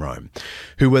Christians in Rome,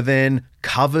 who were then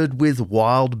covered with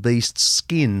wild beasts'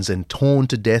 skins and torn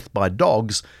to death by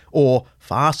dogs, or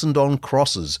fastened on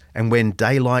crosses, and when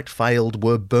daylight failed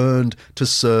were burned to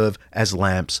serve as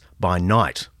lamps by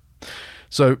night.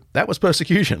 So that was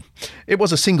persecution. It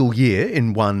was a single year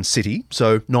in one city,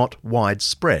 so not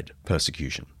widespread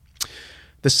persecution.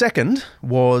 The second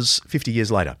was 50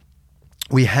 years later.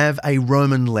 We have a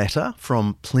Roman letter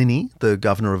from Pliny, the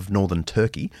governor of northern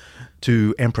Turkey,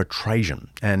 to Emperor Trajan.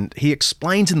 And he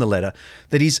explains in the letter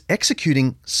that he's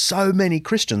executing so many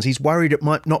Christians, he's worried it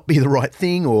might not be the right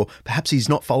thing, or perhaps he's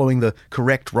not following the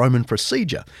correct Roman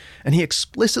procedure. And he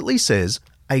explicitly says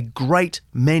a great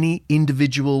many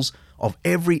individuals of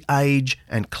every age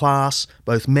and class,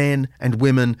 both men and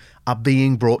women, are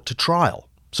being brought to trial.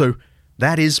 So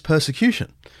that is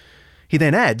persecution. He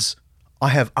then adds, I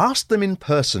have asked them in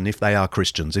person if they are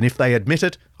Christians, and if they admit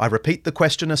it, I repeat the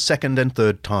question a second and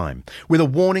third time, with a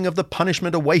warning of the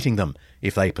punishment awaiting them.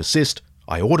 If they persist,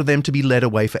 I order them to be led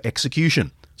away for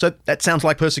execution. So that sounds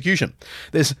like persecution.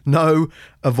 There's no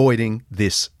avoiding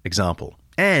this example.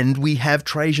 And we have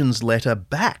Trajan's letter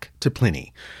back to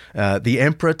Pliny. The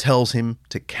emperor tells him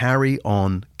to carry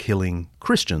on killing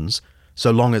Christians so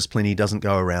long as Pliny doesn't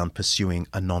go around pursuing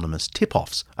anonymous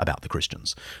tip-offs about the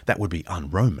Christians. That would be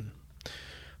un-Roman.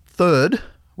 Third,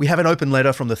 we have an open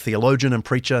letter from the theologian and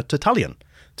preacher Tertullian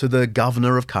to the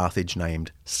governor of Carthage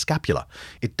named Scapula.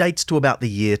 It dates to about the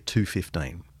year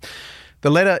 215. The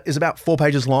letter is about 4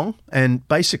 pages long, and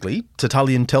basically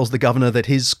Tertullian tells the governor that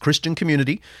his Christian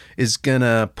community is going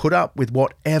to put up with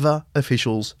whatever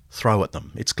officials throw at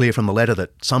them. It's clear from the letter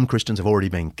that some Christians have already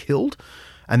been killed,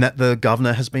 and that the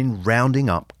governor has been rounding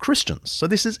up Christians. So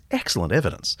this is excellent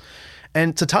evidence.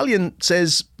 And Tertullian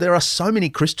says there are so many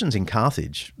Christians in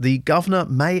Carthage, the governor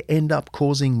may end up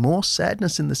causing more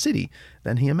sadness in the city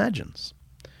than he imagines.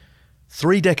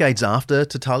 3 decades after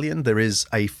Tertullian, there is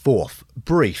a fourth,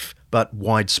 brief but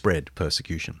widespread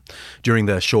persecution during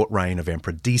the short reign of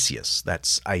Emperor Decius.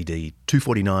 That's AD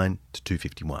 249 to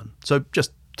 251, so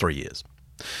just 3 years.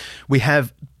 We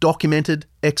have documented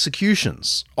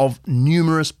executions of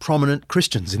numerous prominent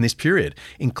Christians in this period,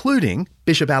 including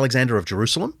Bishop Alexander of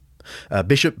Jerusalem,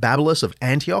 Bishop Babylas of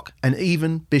Antioch, and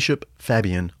even Bishop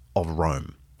Fabian of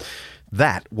Rome.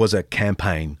 That was a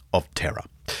campaign of terror.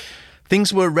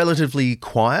 Things were relatively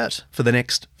quiet for the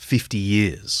next 50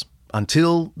 years,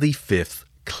 until the fifth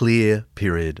clear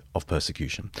period of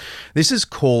persecution. This is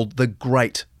called the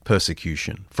Great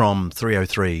Persecution, from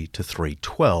 303 to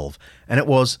 312, and it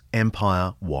was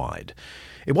empire-wide.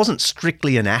 It wasn't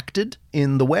strictly enacted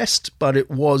in the West, but it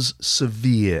was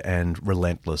severe and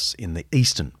relentless in the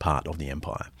eastern part of the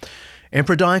empire.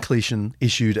 Emperor Diocletian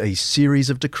issued a series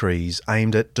of decrees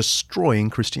aimed at destroying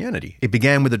Christianity. It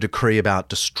began with a decree about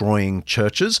destroying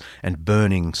churches and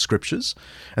burning scriptures,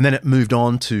 and then it moved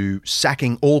on to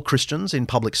sacking all Christians in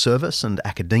public service and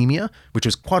academia, which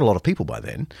was quite a lot of people by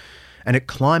then. And it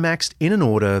climaxed in an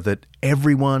order that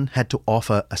everyone had to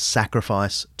offer a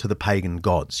sacrifice to the pagan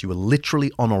gods. You were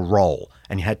literally on a roll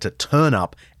and you had to turn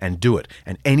up and do it.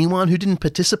 And anyone who didn't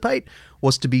participate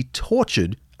was to be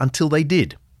tortured until they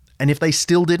did. And if they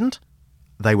still didn't,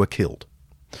 they were killed.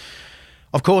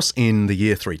 Of course, in the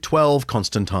year 312,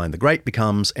 Constantine the Great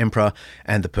becomes emperor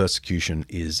and the persecution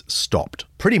is stopped,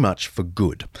 pretty much for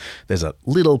good. There's a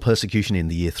little persecution in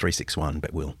the year 361,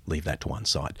 but we'll leave that to one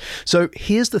side. So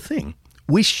here's the thing.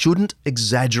 We shouldn't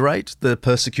exaggerate the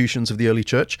persecutions of the early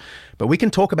church, but we can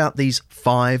talk about these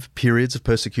 5 periods of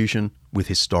persecution with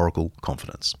historical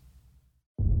confidence.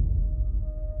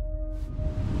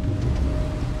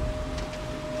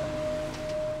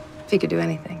 If you could do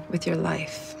anything with your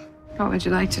life, what would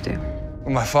you like to do?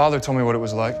 Well, my father told me what it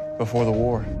was like before the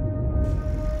war.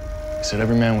 He said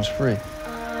every man was free.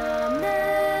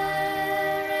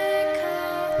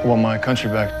 I want my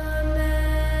country back.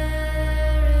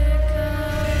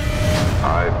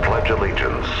 I pledge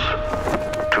allegiance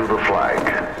to the flag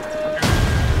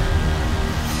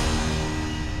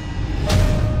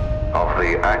of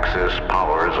the Axis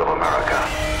powers of America.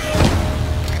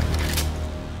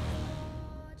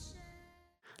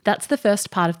 That's the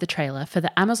first part of the trailer for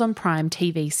the Amazon Prime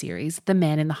TV series, The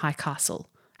Man in the High Castle.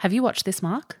 Have you watched this,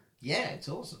 Mark? Yeah, it's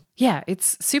awesome. Yeah,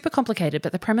 it's super complicated,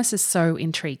 but the premise is so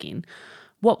intriguing.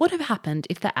 What would have happened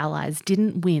if the Allies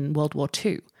didn't win World War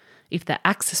II? If the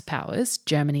Axis powers,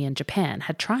 Germany and Japan,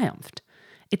 had triumphed?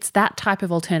 It's that type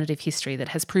of alternative history that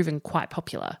has proven quite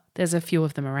popular. There's a few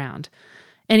of them around.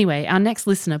 Anyway, our next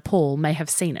listener, Paul, may have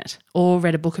seen it or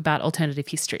read a book about alternative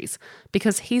histories,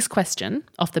 because his question,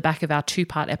 off the back of our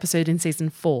 2-part episode in Season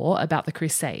 4 about the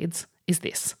Crusades, is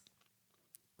this.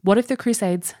 What if the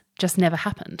Crusades just never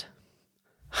happened?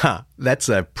 That's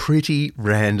a pretty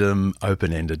random,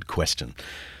 open-ended question.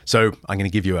 So I'm going to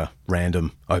give you a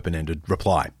random, open-ended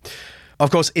reply. Of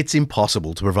course, it's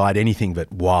impossible to provide anything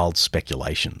but wild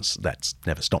speculations. That's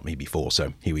never stopped me before,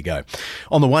 so here we go.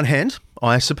 On the one hand,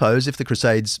 I suppose if the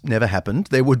Crusades never happened,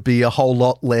 there would be a whole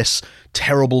lot less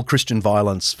terrible Christian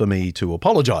violence for me to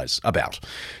apologise about.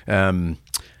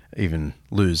 Even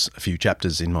lose a few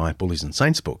chapters in my Bullies and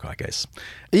Saints book, I guess.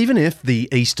 Even if the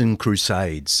Eastern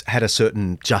Crusades had a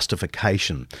certain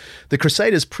justification, the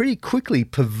Crusaders pretty quickly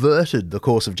perverted the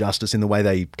course of justice in the way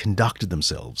they conducted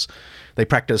themselves. They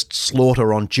practiced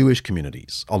slaughter on Jewish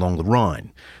communities along the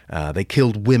Rhine. They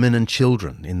killed women and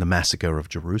children in the massacre of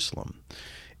Jerusalem.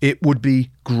 It would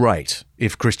be great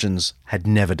if Christians had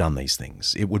never done these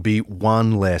things. It would be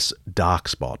one less dark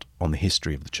spot on the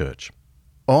history of the church.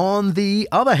 On the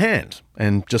other hand,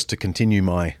 and just to continue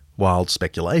my wild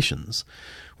speculations,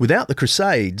 without the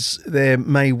Crusades, there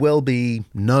may well be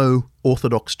no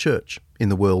Orthodox Church in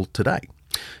the world today.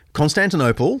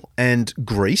 Constantinople and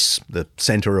Greece, the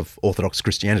centre of Orthodox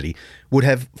Christianity, would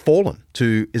have fallen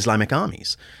to Islamic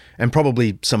armies, and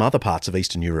probably some other parts of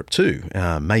Eastern Europe too,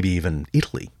 maybe even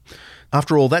Italy.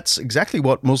 After all, that's exactly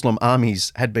what Muslim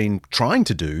armies had been trying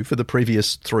to do for the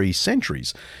previous 3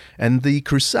 centuries, and the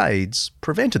Crusades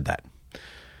prevented that.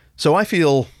 So I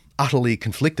feel utterly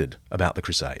conflicted about the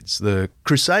Crusades. The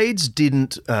Crusades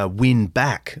didn't win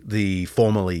back the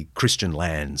formerly Christian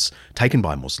lands taken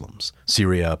by Muslims,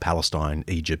 Syria, Palestine,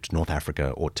 Egypt, North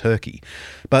Africa, or Turkey,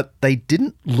 but they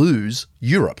didn't lose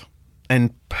Europe.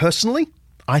 And personally,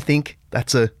 I think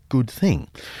that's a good thing.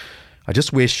 I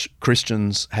just wish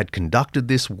Christians had conducted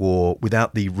this war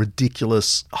without the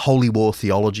ridiculous holy war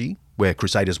theology where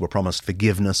crusaders were promised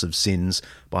forgiveness of sins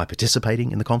by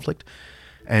participating in the conflict.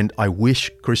 And I wish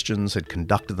Christians had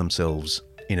conducted themselves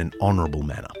in an honourable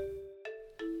manner.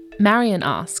 Marion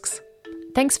asks,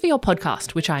 "Thanks for your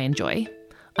podcast, which I enjoy.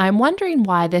 I'm wondering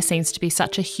why there seems to be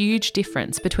such a huge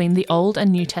difference between the Old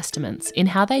and New Testaments in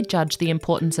how they judge the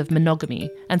importance of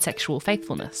monogamy and sexual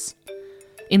faithfulness.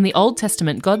 In the Old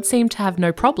Testament, God seemed to have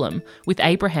no problem with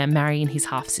Abraham marrying his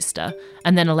half-sister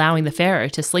and then allowing the Pharaoh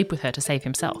to sleep with her to save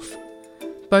himself.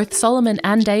 Both Solomon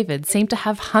and David seem to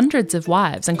have hundreds of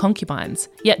wives and concubines,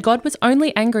 yet God was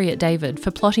only angry at David for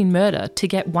plotting murder to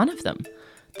get one of them.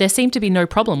 There seemed to be no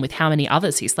problem with how many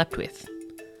others he slept with.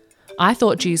 I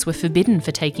thought Jews were forbidden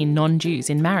for taking non-Jews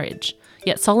in marriage,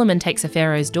 yet Solomon takes a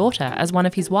Pharaoh's daughter as one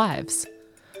of his wives.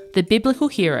 The biblical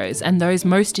heroes and those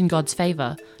most in God's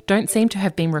favour don't seem to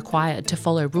have been required to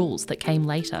follow rules that came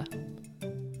later."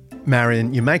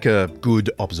 Marion, you make a good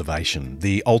observation.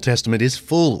 The Old Testament is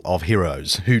full of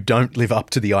heroes who don't live up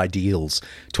to the ideals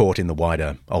taught in the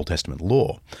wider Old Testament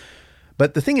law.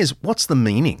 But the thing is, what's the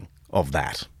meaning of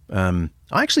that?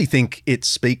 I actually think it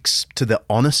speaks to the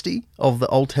honesty of the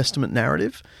Old Testament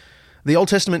narrative. The Old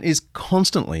Testament is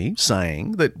constantly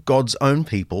saying that God's own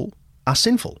people are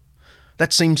sinful.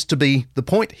 That seems to be the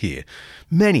point here.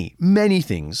 Many, many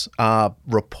things are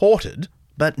reported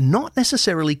but not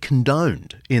necessarily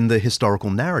condoned in the historical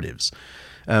narratives.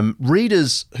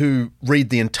 Readers who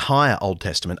read the entire Old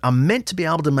Testament are meant to be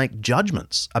able to make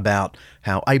judgments about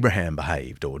how Abraham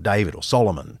behaved, or David, or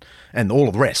Solomon, and all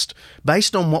of the rest,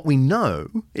 based on what we know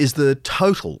is the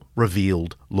total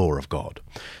revealed law of God.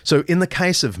 So in the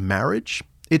case of marriage,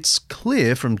 it's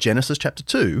clear from Genesis chapter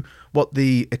 2 what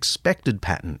the expected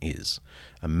pattern is.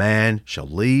 A man shall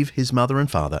leave his mother and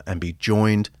father and be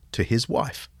joined to his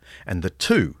wife, and the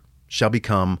two shall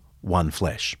become one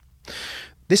flesh.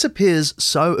 This appears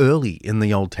so early in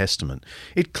the Old Testament.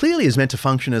 It clearly is meant to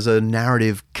function as a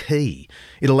narrative key.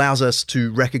 It allows us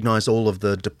to recognise all of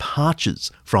the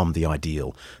departures from the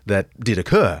ideal that did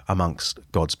occur amongst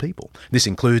God's people. This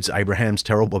includes Abraham's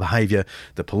terrible behaviour,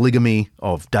 the polygamy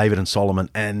of David and Solomon,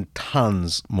 and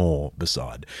tons more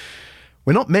beside.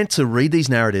 We're not meant to read these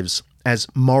narratives as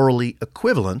morally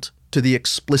equivalent to the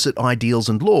explicit ideals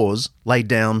and laws laid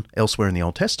down elsewhere in the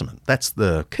Old Testament. That's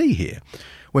the key here.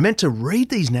 We're meant to read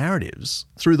these narratives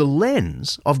through the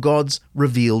lens of God's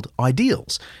revealed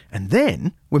ideals. And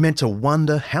then we're meant to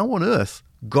wonder how on earth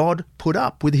God put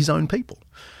up with his own people.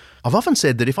 I've often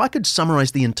said that if I could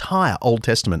summarise the entire Old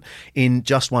Testament in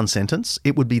just one sentence,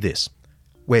 it would be this: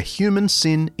 where human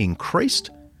sin increased,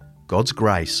 God's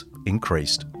grace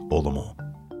increased all the more.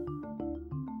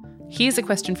 Here's a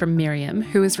question from Miriam,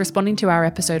 who is responding to our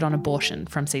episode on abortion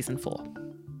from season 4.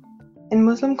 In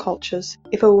Muslim cultures,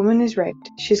 if a woman is raped,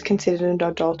 she is considered an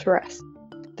adulteress.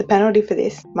 The penalty for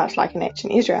this, much like in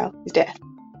ancient Israel, is death.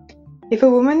 If a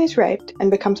woman is raped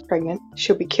and becomes pregnant,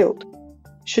 she'll be killed.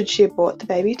 Should she abort the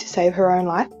baby to save her own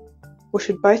life? Or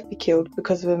should both be killed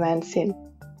because of a man's sin?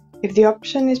 If the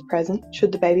option is present,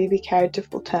 should the baby be carried to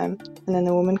full term and then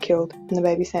the woman killed and the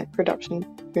baby sent for adoption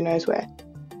who knows where?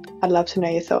 I'd love to know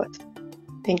your thoughts.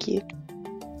 Thank you.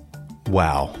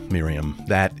 Wow, Miriam,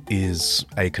 that is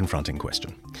a confronting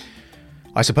question.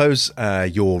 I suppose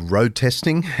you're road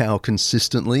testing how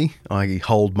consistently I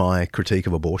hold my critique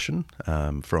of abortion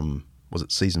from, was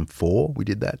it season 4 we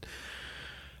did that?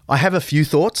 I have a few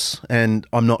thoughts, and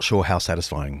I'm not sure how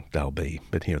satisfying they'll be,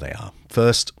 but here they are.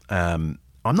 First, I'm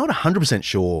not 100%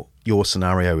 sure your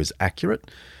scenario is accurate.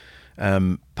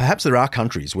 Perhaps there are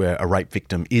countries where a rape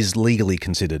victim is legally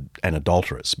considered an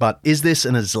adulteress, but is this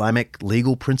an Islamic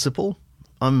legal principle?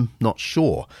 I'm not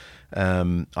sure.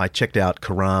 I checked out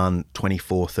Quran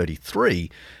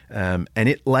 24:33, and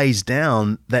it lays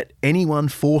down that anyone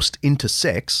forced into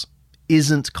sex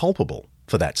isn't culpable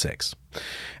for that sex.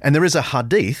 And there is a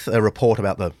hadith, a report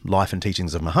about the life and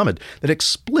teachings of Muhammad, that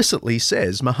explicitly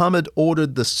says Muhammad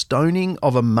ordered the stoning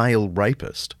of a male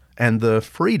rapist and the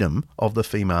freedom of the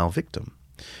female victim.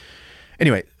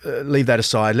 Anyway, leave that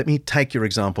aside. Let me take your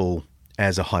example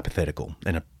as a hypothetical,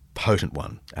 and a potent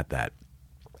one at that.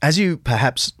 As you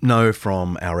perhaps know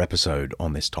from our episode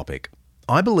on this topic,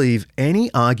 I believe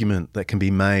any argument that can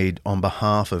be made on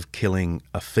behalf of killing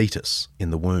a fetus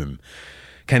in the womb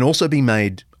can also be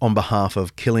made on behalf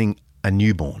of killing a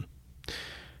newborn.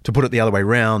 To put it the other way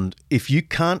round, if you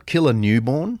can't kill a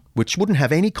newborn, which wouldn't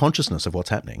have any consciousness of what's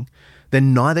happening,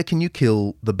 then neither can you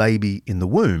kill the baby in the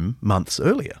womb months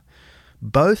earlier.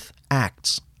 Both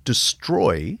acts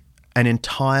destroy an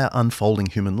entire unfolding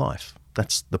human life.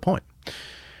 That's the point.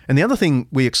 And the other thing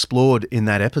we explored in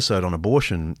that episode on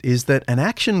abortion is that an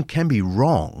action can be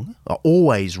wrong, or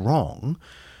always wrong,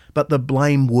 but the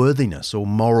blameworthiness or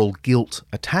moral guilt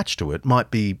attached to it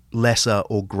might be lesser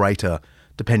or greater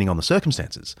depending on the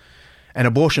circumstances. An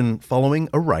abortion following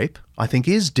a rape, I think,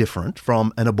 is different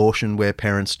from an abortion where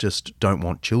parents just don't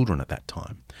want children at that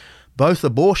time. Both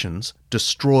abortions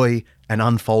destroy an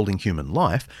unfolding human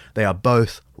life. They are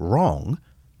both wrong,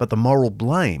 but the moral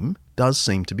blame does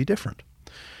seem to be different.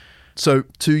 So,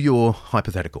 to your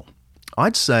hypothetical,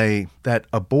 I'd say that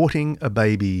aborting a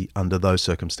baby under those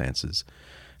circumstances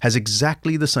has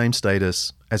exactly the same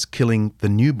status as killing the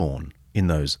newborn in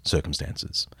those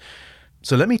circumstances.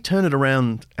 So let me turn it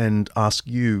around and ask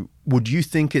you, would you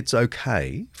think it's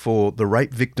okay for the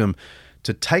rape victim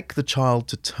to take the child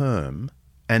to term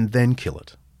and then kill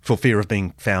it for fear of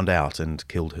being found out and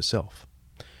killed herself?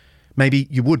 Maybe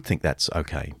you would think that's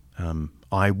okay.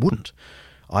 I wouldn't.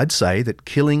 I'd say that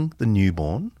killing the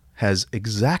newborn has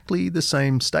exactly the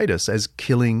same status as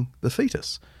killing the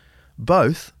fetus.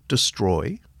 Both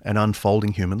destroy an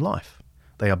unfolding human life.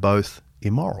 They are both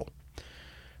immoral.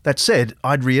 That said,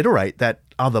 I'd reiterate that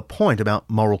other point about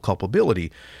moral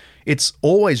culpability. It's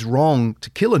always wrong to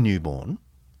kill a newborn,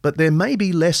 but there may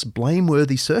be less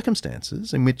blameworthy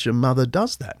circumstances in which a mother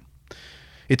does that.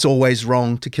 It's always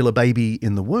wrong to kill a baby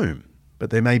in the womb,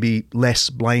 but there may be less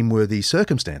blameworthy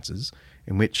circumstances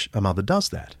in which a mother does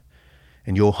that.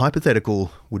 And your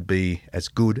hypothetical would be as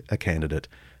good a candidate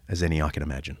as any I can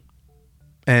imagine.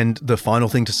 And the final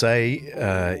thing to say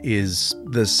is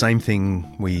the same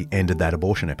thing we ended that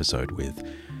abortion episode with.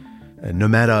 No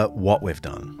matter what we've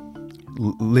done,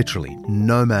 literally,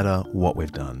 no matter what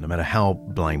we've done, no matter how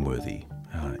blameworthy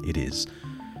it is,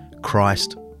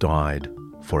 Christ died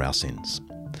for our sins.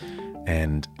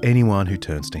 And anyone who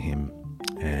turns to him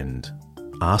and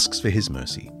asks for his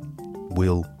mercy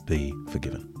will be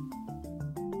forgiven.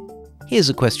 Here's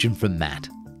a question from Matt.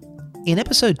 In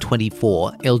episode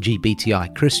 24,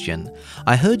 LGBTI Christian,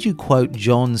 I heard you quote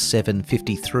John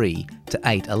 7:53 to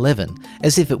 8:11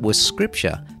 as if it was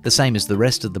scripture, the same as the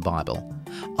rest of the Bible.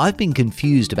 I've been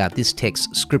confused about this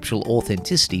text's scriptural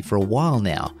authenticity for a while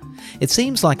now. It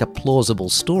seems like a plausible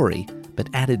story, but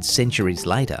added centuries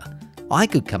later. I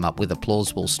could come up with a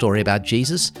plausible story about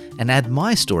Jesus and add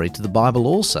my story to the Bible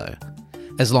also.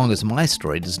 As long as my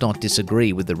story does not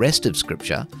disagree with the rest of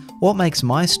Scripture, what makes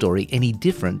my story any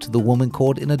different to the woman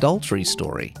caught in adultery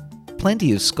story?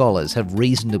 Plenty of scholars have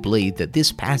reason to believe that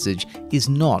this passage is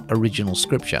not original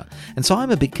Scripture, and so I'm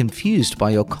a bit confused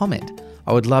by your comment.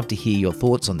 I would love to hear your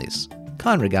thoughts on this.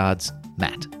 Kind regards,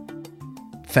 Matt.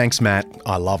 Thanks, Matt.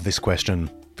 I love this question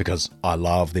because I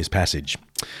love this passage.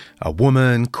 A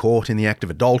woman caught in the act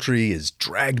of adultery is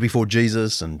dragged before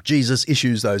Jesus, and Jesus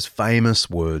issues those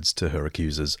famous words to her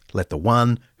accusers, "Let the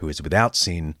one who is without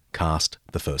sin cast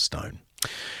the first stone."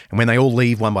 And when they all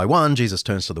leave one by one, Jesus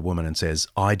turns to the woman and says,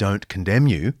 "I don't condemn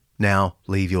you. Now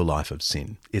leave your life of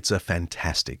sin." It's a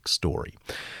fantastic story.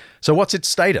 So what's its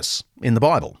status in the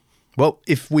Bible? Well,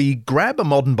 if we grab a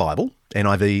modern Bible,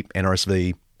 NIV,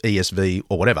 NRSV, ESV,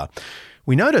 or whatever,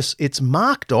 we notice it's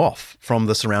marked off from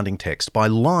the surrounding text by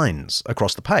lines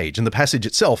across the page, and the passage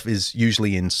itself is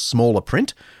usually in smaller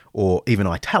print or even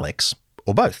italics,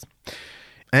 or both.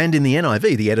 And in the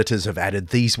NIV, the editors have added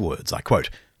these words, I quote,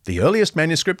 "The earliest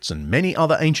manuscripts and many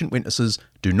other ancient witnesses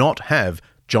do not have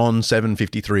John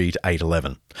 7:53 to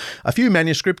 8:11. A few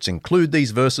manuscripts include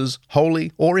these verses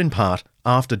wholly or in part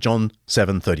after John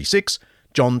 7:36,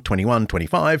 John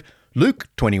 21:25, Luke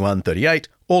 21:38,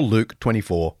 or Luke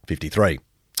 24:53.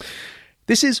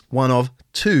 This is one of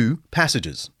two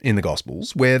passages in the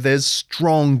Gospels where there's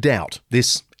strong doubt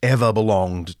this ever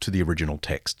belonged to the original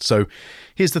text. So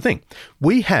here's the thing.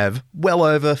 We have well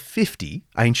over 50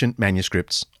 ancient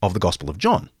manuscripts of the Gospel of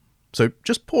John. So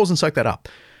just pause and soak that up.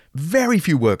 Very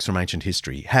few works from ancient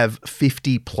history have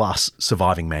 50 plus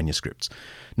surviving manuscripts.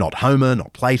 Not Homer,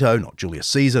 not Plato, not Julius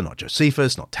Caesar, not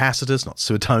Josephus, not Tacitus, not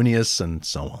Suetonius, and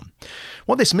so on.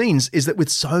 What this means is that with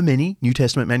so many New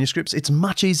Testament manuscripts, it's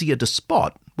much easier to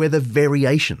spot where the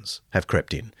variations have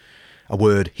crept in. A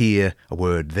word here, a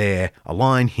word there, a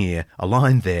line here, a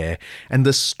line there, and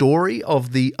the story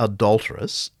of the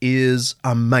adulteress is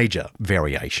a major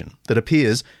variation that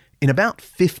appears in about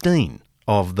 15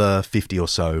 of the 50 or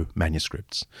so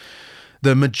manuscripts.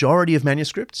 The majority of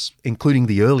manuscripts, including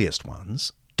the earliest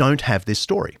ones, don't have this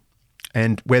story.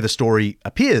 And where the story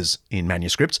appears in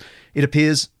manuscripts, it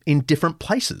appears in different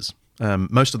places.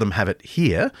 Most of them have it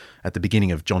here at the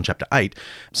beginning of John chapter 8.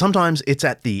 Sometimes it's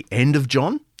at the end of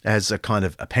John as a kind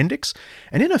of appendix.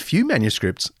 And in a few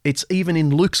manuscripts, it's even in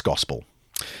Luke's gospel.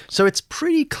 So it's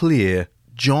pretty clear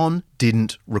John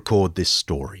didn't record this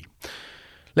story.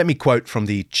 Let me quote from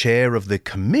the chair of the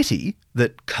committee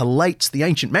that collates the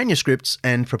ancient manuscripts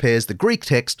and prepares the Greek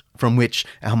text from which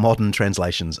our modern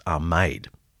translations are made.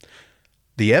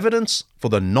 The evidence for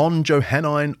the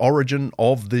non-Johannine origin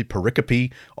of the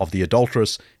pericope of the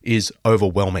adulteress is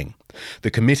overwhelming.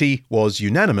 The committee was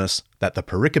unanimous that the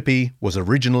pericope was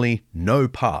originally no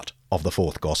part of the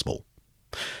fourth gospel.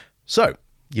 So,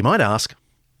 you might ask,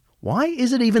 why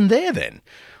is it even there then?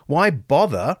 Why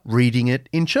bother reading it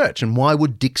in church? And why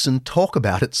would Dixon talk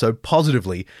about it so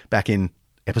positively back in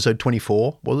episode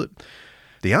 24, was it?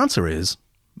 The answer is,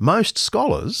 most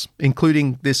scholars,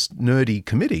 including this nerdy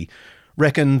committee,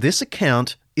 reckon this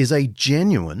account is a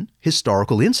genuine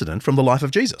historical incident from the life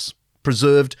of Jesus,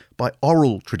 preserved by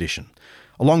oral tradition,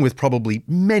 along with probably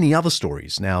many other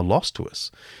stories now lost to us.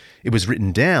 It was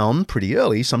written down pretty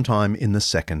early, sometime in the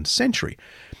 2nd century.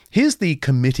 Here's the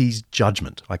committee's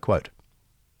judgment, I quote.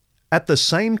 At the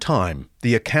same time,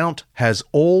 the account has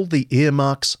all the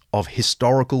earmarks of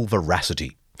historical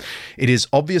veracity. It is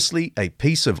obviously a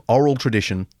piece of oral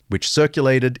tradition which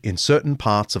circulated in certain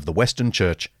parts of the Western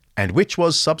Church and which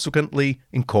was subsequently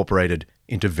incorporated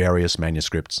into various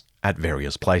manuscripts at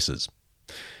various places.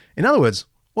 In other words,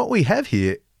 what we have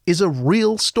here is a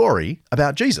real story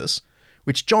about Jesus,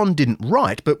 which John didn't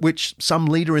write, but which some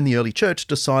leader in the early church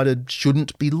decided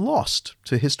shouldn't be lost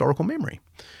to historical memory.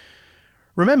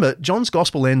 Remember, John's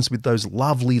gospel ends with those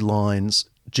lovely lines,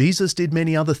 Jesus did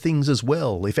many other things as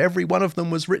well. If every one of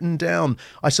them was written down,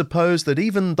 I suppose that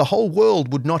even the whole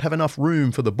world would not have enough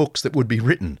room for the books that would be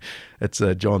written. It's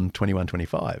John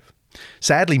 21:25.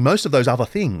 Sadly, most of those other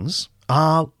things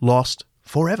are lost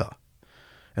forever.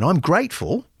 And I'm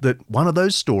grateful that one of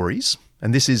those stories,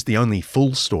 and this is the only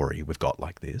full story we've got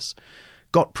like this,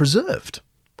 got preserved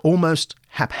almost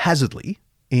haphazardly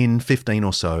in 15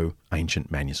 or so ancient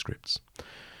manuscripts.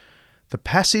 The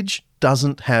passage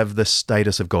doesn't have the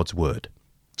status of God's word,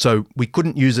 so we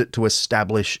couldn't use it to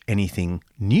establish anything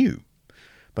new.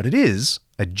 But it is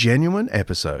a genuine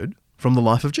episode from the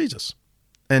life of Jesus.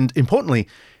 And importantly,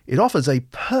 it offers a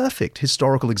perfect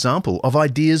historical example of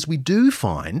ideas we do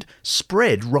find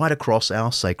spread right across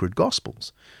our sacred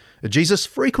Gospels. Jesus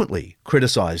frequently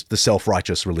criticised the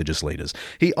self-righteous religious leaders.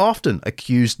 He often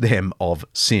accused them of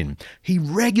sin. He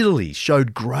regularly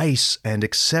showed grace and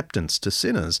acceptance to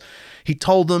sinners. He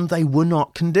told them they were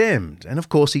not condemned. And of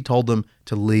course, he told them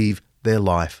to leave their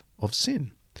life of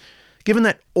sin. Given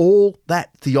that all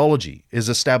that theology is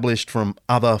established from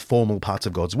other formal parts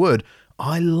of God's word,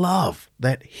 I love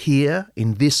that here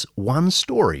in this one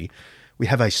story, we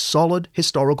have a solid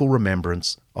historical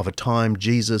remembrance of a time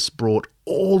Jesus brought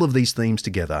all of these themes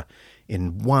together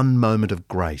in one moment of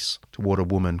grace toward a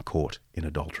woman caught in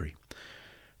adultery.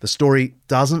 The story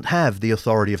doesn't have the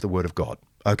authority of the Word of God.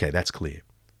 Okay, that's clear.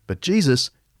 But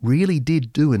Jesus really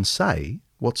did do and say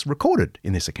what's recorded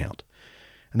in this account.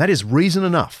 And that is reason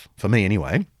enough, for me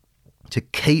anyway, to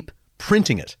keep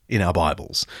printing it in our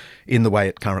Bibles in the way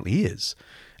it currently is.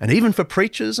 And even for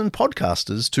preachers and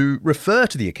podcasters to refer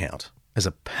to the account as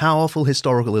a powerful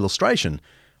historical illustration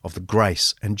of the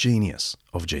grace and genius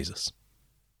of Jesus.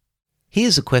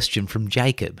 Here's a question from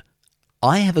Jacob.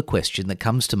 I have a question that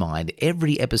comes to mind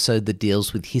every episode that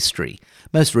deals with history,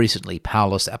 most recently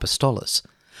Paulus Apostolus.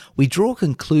 We draw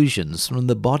conclusions from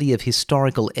the body of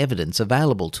historical evidence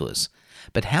available to us,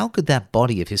 but how could that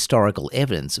body of historical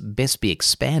evidence best be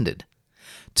expanded?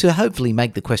 To hopefully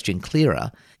make the question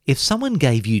clearer, if someone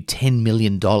gave you $10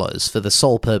 million for the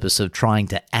sole purpose of trying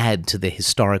to add to the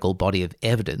historical body of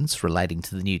evidence relating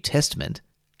to the New Testament,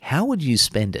 how would you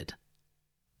spend it?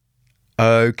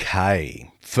 Okay,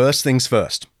 first things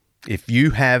first. If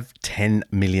you have $10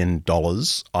 million,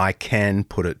 I can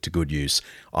put it to good use.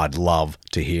 I'd love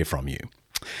to hear from you.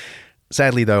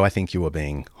 Sadly, though, I think you are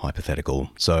being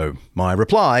hypothetical, so my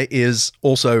reply is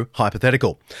also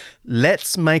hypothetical.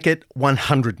 Let's make it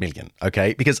 100 million,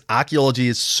 okay? Because archaeology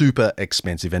is super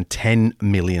expensive and $10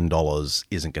 million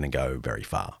isn't going to go very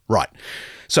far. Right.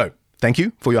 So, thank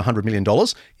you for your $100 million.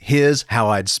 Here's how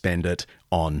I'd spend it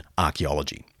on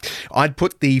archaeology. I'd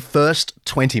put the first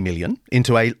 20 million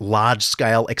into a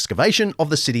large-scale excavation of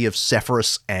the city of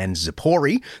Sepphoris and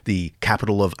Zippori, the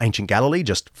capital of ancient Galilee,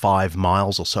 just 5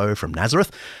 miles or so from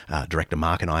Nazareth. Director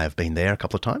Mark and I have been there a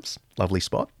couple of times. Lovely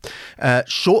spot.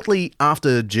 Shortly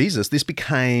after Jesus, this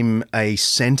became a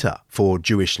centre for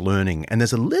Jewish learning, and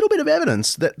there's a little bit of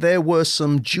evidence that there were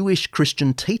some Jewish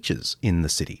Christian teachers in the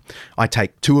city. I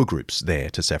take tour groups there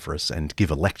to Sepphoris and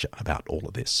give a lecture about all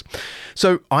of this.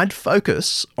 So I'd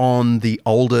focus on the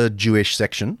older Jewish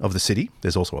section of the city.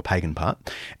 There's also a pagan part.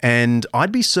 And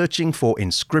I'd be searching for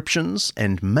inscriptions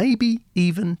and maybe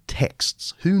even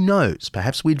texts. Who knows?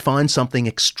 Perhaps we'd find something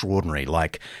extraordinary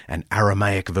like an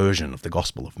Aramaic version of the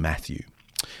Gospel of Matthew.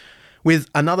 With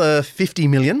another 50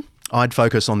 million, I'd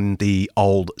focus on the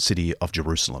old city of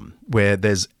Jerusalem, where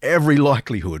there's every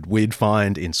likelihood we'd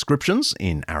find inscriptions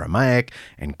in Aramaic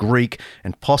and Greek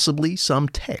and possibly some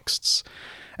texts.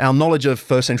 Our knowledge of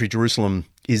first century Jerusalem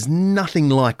is nothing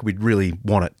like we'd really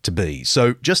want it to be.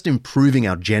 So just improving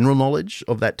our general knowledge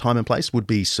of that time and place would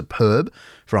be superb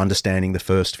for understanding the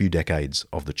first few decades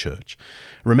of the church.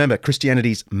 Remember,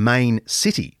 Christianity's main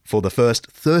city for the first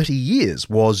 30 years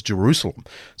was Jerusalem.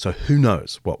 So who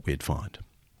knows what we'd find.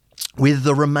 With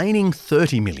the remaining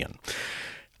 30 million,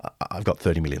 I've got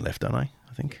 30 million left, don't I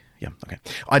think? Yeah, okay.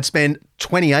 I'd spend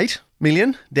 28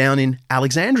 million down in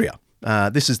Alexandria.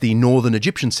 This is the northern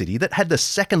Egyptian city that had the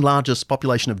second largest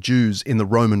population of Jews in the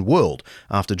Roman world,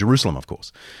 after Jerusalem, of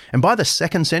course. And by the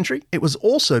 2nd century, it was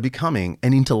also becoming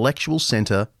an intellectual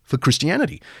centre for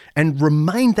Christianity, and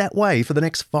remained that way for the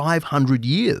next 500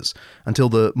 years, until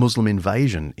the Muslim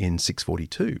invasion in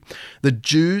 642. The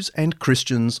Jews and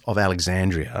Christians of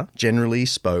Alexandria generally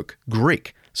spoke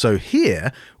Greek. So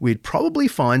here, we'd probably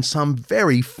find some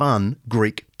very fun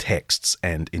Greek texts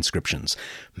and inscriptions,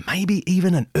 maybe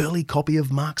even an early copy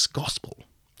of Mark's Gospel.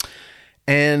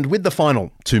 And with the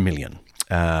final 2 million,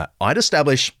 I'd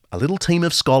establish a little team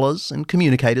of scholars and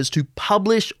communicators to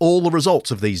publish all the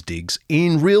results of these digs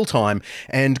in real time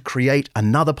and create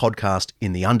another podcast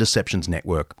in the Undeceptions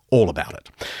network all about it.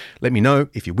 Let me know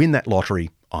if you win that lottery.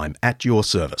 I'm at your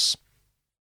service.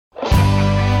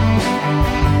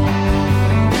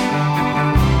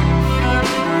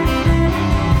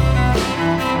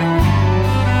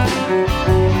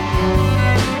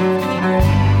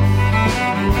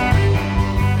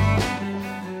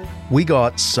 We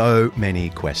got so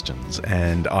many questions,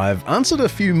 and I've answered a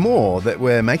few more that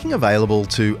we're making available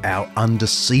to our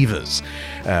undeceivers.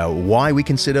 Why we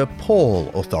consider Paul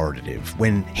authoritative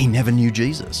when he never knew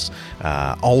Jesus.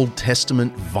 Old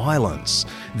Testament violence.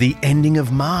 The ending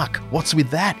of Mark. What's with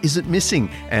that? Is it missing?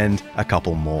 And a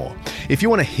couple more. If you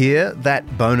want to hear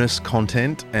that bonus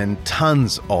content and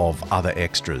tons of other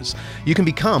extras, you can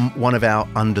become one of our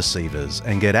undeceivers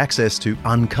and get access to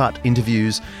uncut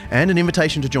interviews and an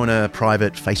invitation to join a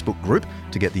private Facebook group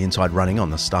to get the inside running on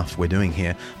the stuff we're doing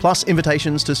here, plus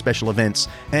invitations to special events,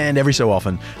 and every so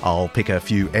often I'll pick a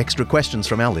few extra questions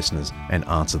from our listeners and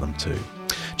answer them too.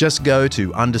 Just go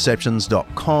to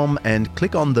undeceptions.com and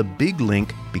click on the big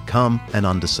link, Become an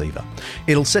Undeceiver.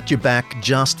 It'll set you back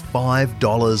just $5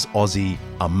 Aussie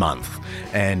a month,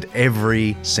 and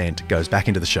every cent goes back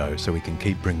into the show so we can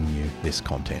keep bringing you this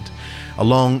content.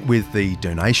 Along with the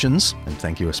donations, and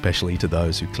thank you especially to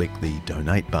those who click the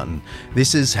donate button,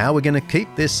 this is how we're going to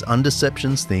keep this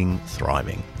Undeceptions thing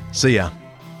thriving. See ya.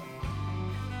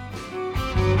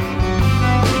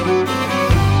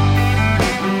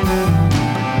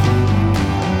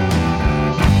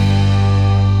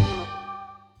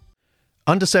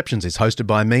 Undeceptions is hosted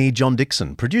by me, John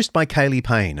Dixon, produced by Kaylee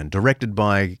Payne and directed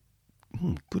by...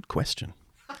 good question.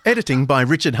 Editing by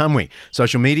Richard Humwey,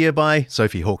 social media by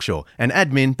Sophie Hawkshaw, and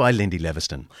admin by Lindy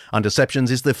Leviston. Undeceptions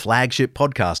is the flagship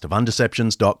podcast of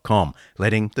undeceptions.com,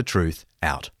 letting the truth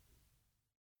out.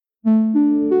 An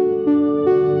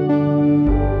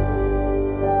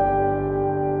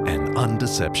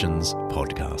Undeceptions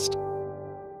podcast.